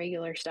with all the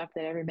regular stuff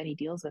that everybody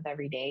deals with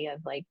every day,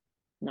 of like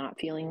not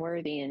feeling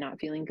worthy and not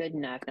feeling good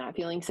enough, not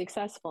feeling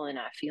successful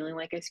enough, feeling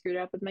like I screwed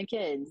up with my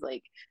kids,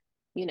 like,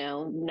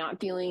 not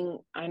feeling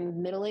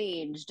I'm middle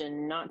aged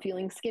and not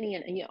feeling skinny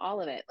and,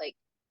 all of it, like,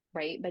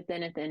 right. But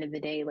then at the end of the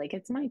day, like,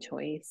 it's my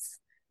choice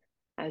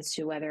as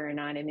to whether or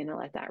not I'm going to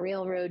let that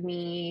railroad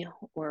me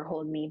or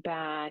hold me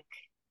back,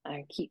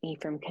 keep me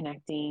from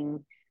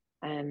connecting.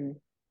 Um,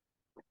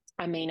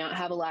 I may not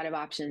have a lot of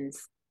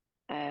options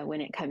when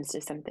it comes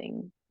to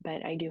something,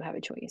 but I do have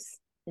a choice.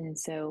 And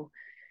so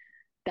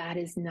that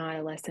is not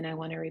a lesson I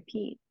want to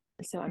repeat.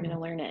 So I'm going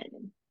to learn it.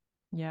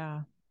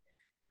 Yeah.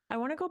 I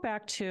want to go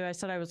back to, I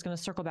said I was going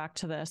to circle back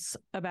to this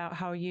about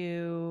how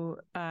you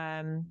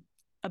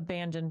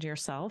abandoned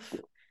yourself,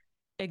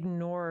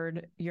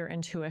 ignored your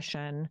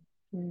intuition.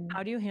 Mm.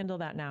 How do you handle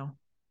that now?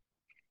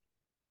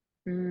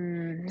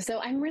 So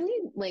I'm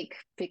really like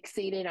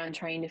fixated on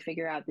trying to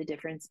figure out the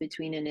difference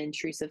between an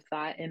intrusive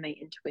thought and my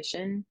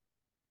intuition.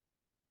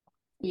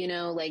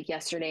 Like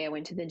yesterday I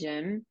went to the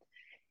gym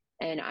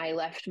and I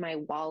left my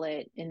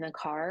wallet in the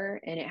car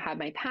and it had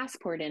my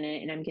passport in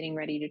it, and I'm getting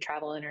ready to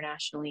travel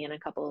internationally in a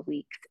couple of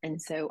weeks.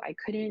 And so I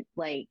couldn't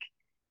like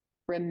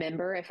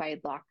remember if I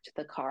had locked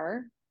the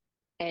car.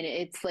 And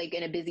it's like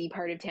in a busy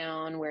part of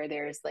town where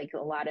there's like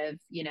a lot of,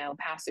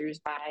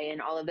 passersby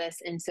and all of this.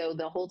 And so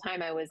the whole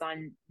time I was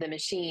on the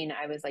machine,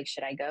 I was like,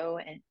 should I go?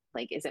 And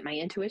like, is it my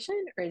intuition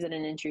or is it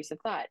an intrusive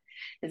thought?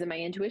 Is it my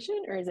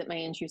intuition or is it my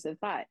intrusive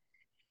thought?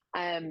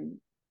 Um,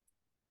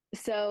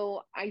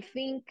 so I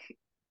think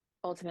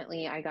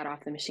ultimately I got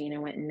off the machine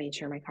and went and made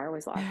sure my car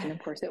was locked. And of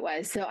course it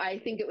was. So I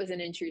think it was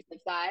an intrusive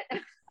thought.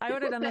 I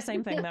would have done the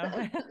same thing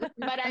though.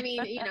 But I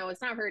mean,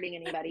 it's not hurting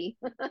anybody.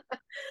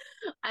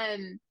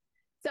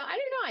 So I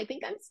don't know. I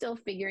think I'm still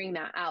figuring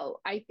that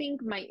out. I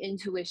think my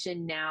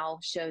intuition now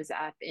shows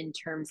up in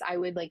terms, I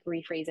would like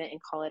rephrase it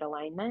and call it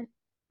alignment.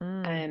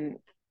 Mm. Um,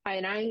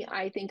 and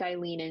I think I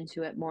lean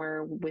into it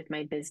more with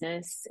my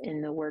business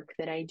and the work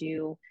that I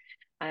do,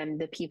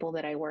 the people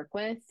that I work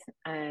with,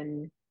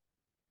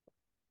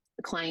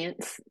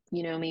 clients,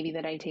 maybe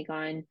that I take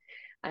on.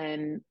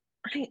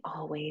 I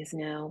always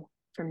know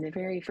from the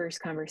very first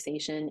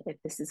conversation if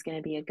this is going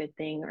to be a good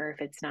thing or if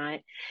it's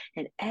not.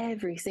 And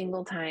every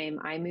single time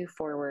I move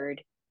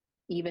forward,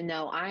 even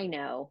though I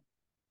know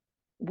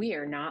we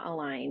are not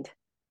aligned,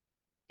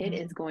 it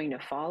is going to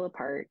fall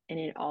apart, and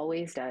it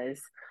always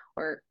does,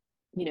 or,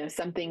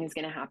 something is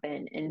going to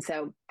happen. And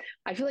so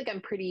I feel like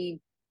I've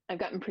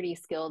gotten pretty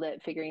skilled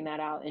at figuring that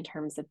out in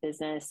terms of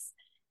business.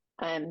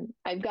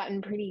 I've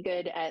gotten pretty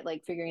good at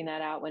like figuring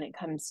that out when it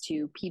comes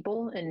to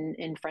people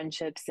and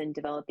friendships and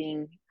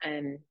developing,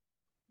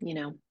 you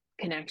know,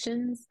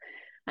 connections.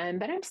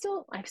 But I've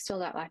still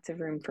got lots of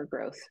room for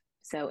growth.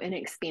 So, and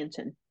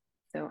expansion.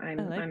 So I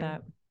like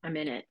that. I'm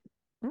in it.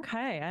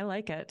 Okay. I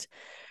like it.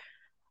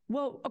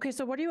 Well, okay.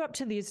 So what are you up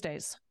to these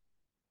days?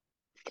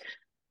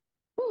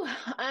 Ooh,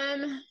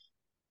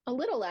 a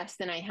little less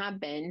than I have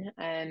been,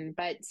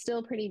 but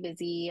still pretty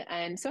busy.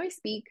 So I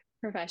speak.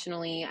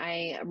 professionally.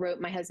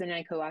 My husband and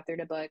I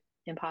co-authored a book,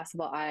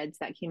 Impossible Odds,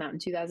 that came out in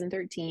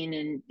 2013.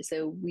 And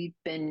so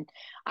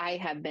I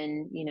have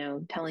been,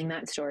 telling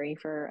that story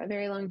for a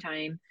very long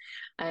time.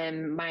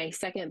 My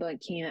second book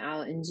came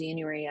out in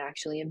January,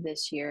 actually, of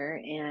this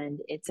year, and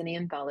it's an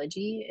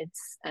anthology.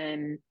 It's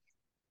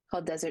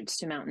called Deserts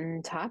to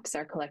Mountain Tops,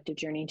 Our Collective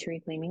Journey to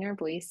Reclaiming Our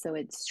Voice. So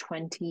it's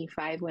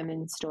 25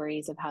 women's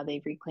stories of how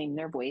they've reclaimed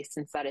their voice,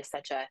 since that is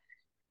such a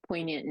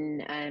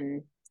poignant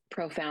and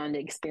profound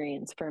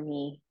experience for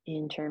me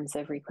in terms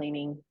of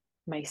reclaiming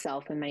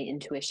myself and my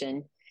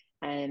intuition.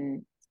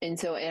 And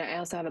so I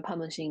also have a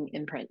publishing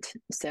imprint.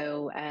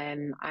 So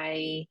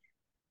I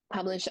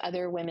publish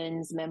other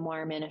women's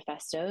memoir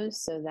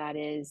manifestos. So that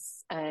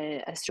is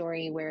a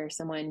story where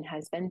someone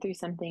has been through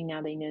something,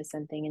 now they know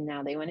something, and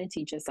now they want to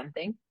teach us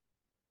something.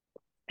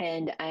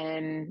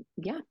 And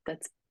yeah,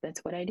 that's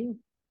what I do.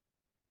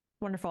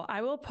 Wonderful.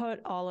 I will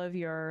put all of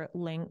your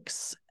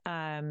links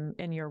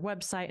in your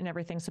website and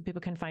everything so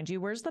people can find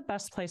you. Where's the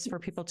best place for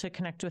people to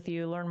connect with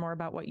you, learn more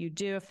about what you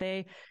do, if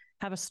they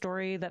have a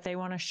story that they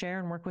want to share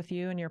and work with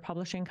you and your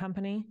publishing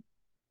company?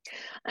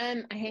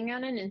 I hang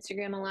out on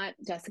Instagram a lot,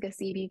 Jessica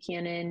C.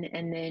 Buchanan,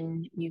 and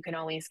then you can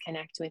always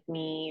connect with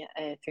me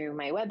through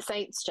my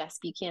websites,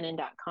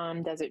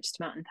 jessbuchanan.com,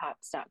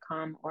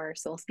 desertstomountaintops.com, or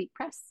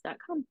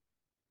soulspeakpress.com.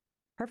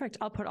 Perfect.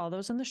 I'll put all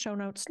those in the show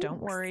notes. Don't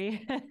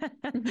worry.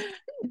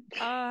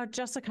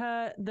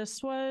 Jessica,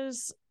 this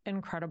was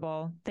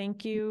incredible.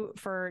 Thank you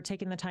for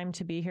taking the time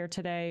to be here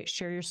today,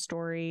 share your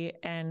story,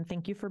 and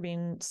thank you for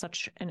being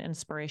such an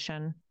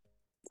inspiration.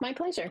 It's my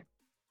pleasure.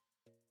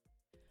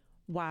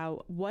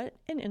 Wow, what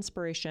an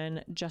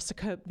inspiration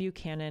Jessica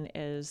Buchanan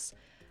is.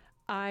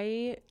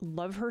 I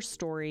love her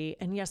story.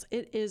 And yes,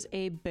 it is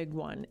a big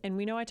one. And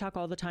we know I talk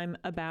all the time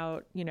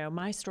about,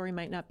 my story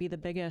might not be the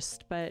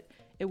biggest, but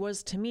it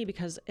was to me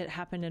because it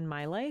happened in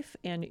my life,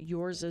 and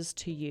yours is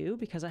to you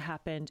because it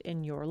happened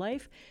in your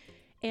life.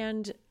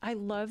 And I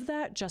love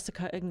that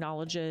Jessica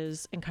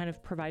acknowledges and kind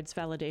of provides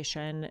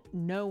validation,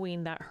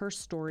 knowing that her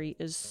story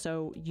is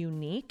so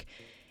unique.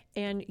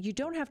 And you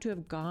don't have to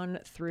have gone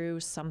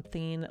through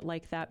something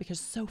like that, because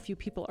so few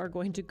people are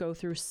going to go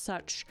through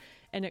such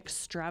an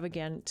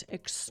extravagant,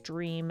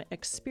 extreme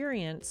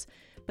experience,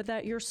 but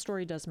that your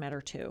story does matter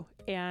too.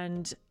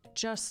 And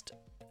just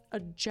a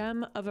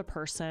gem of a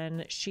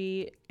person.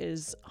 She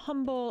is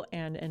humble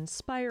and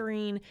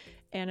inspiring.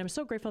 And I'm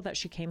so grateful that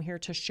she came here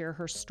to share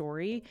her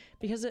story,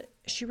 because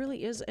she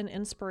really is an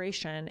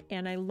inspiration.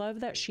 And I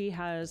love that she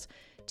has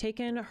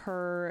taken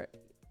her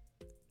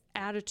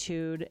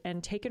attitude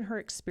and taken her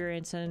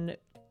experience and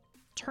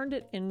turned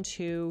it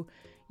into,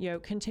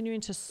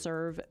 continuing to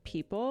serve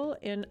people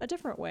in a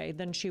different way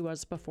than she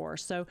was before.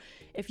 So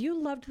if you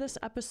loved this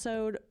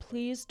episode,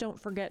 please don't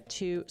forget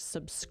to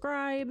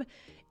subscribe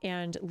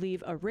and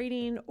leave a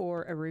rating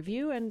or a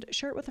review and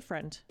share it with a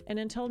friend. And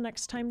until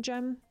next time,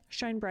 Gem,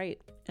 shine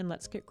bright and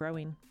let's get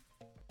growing.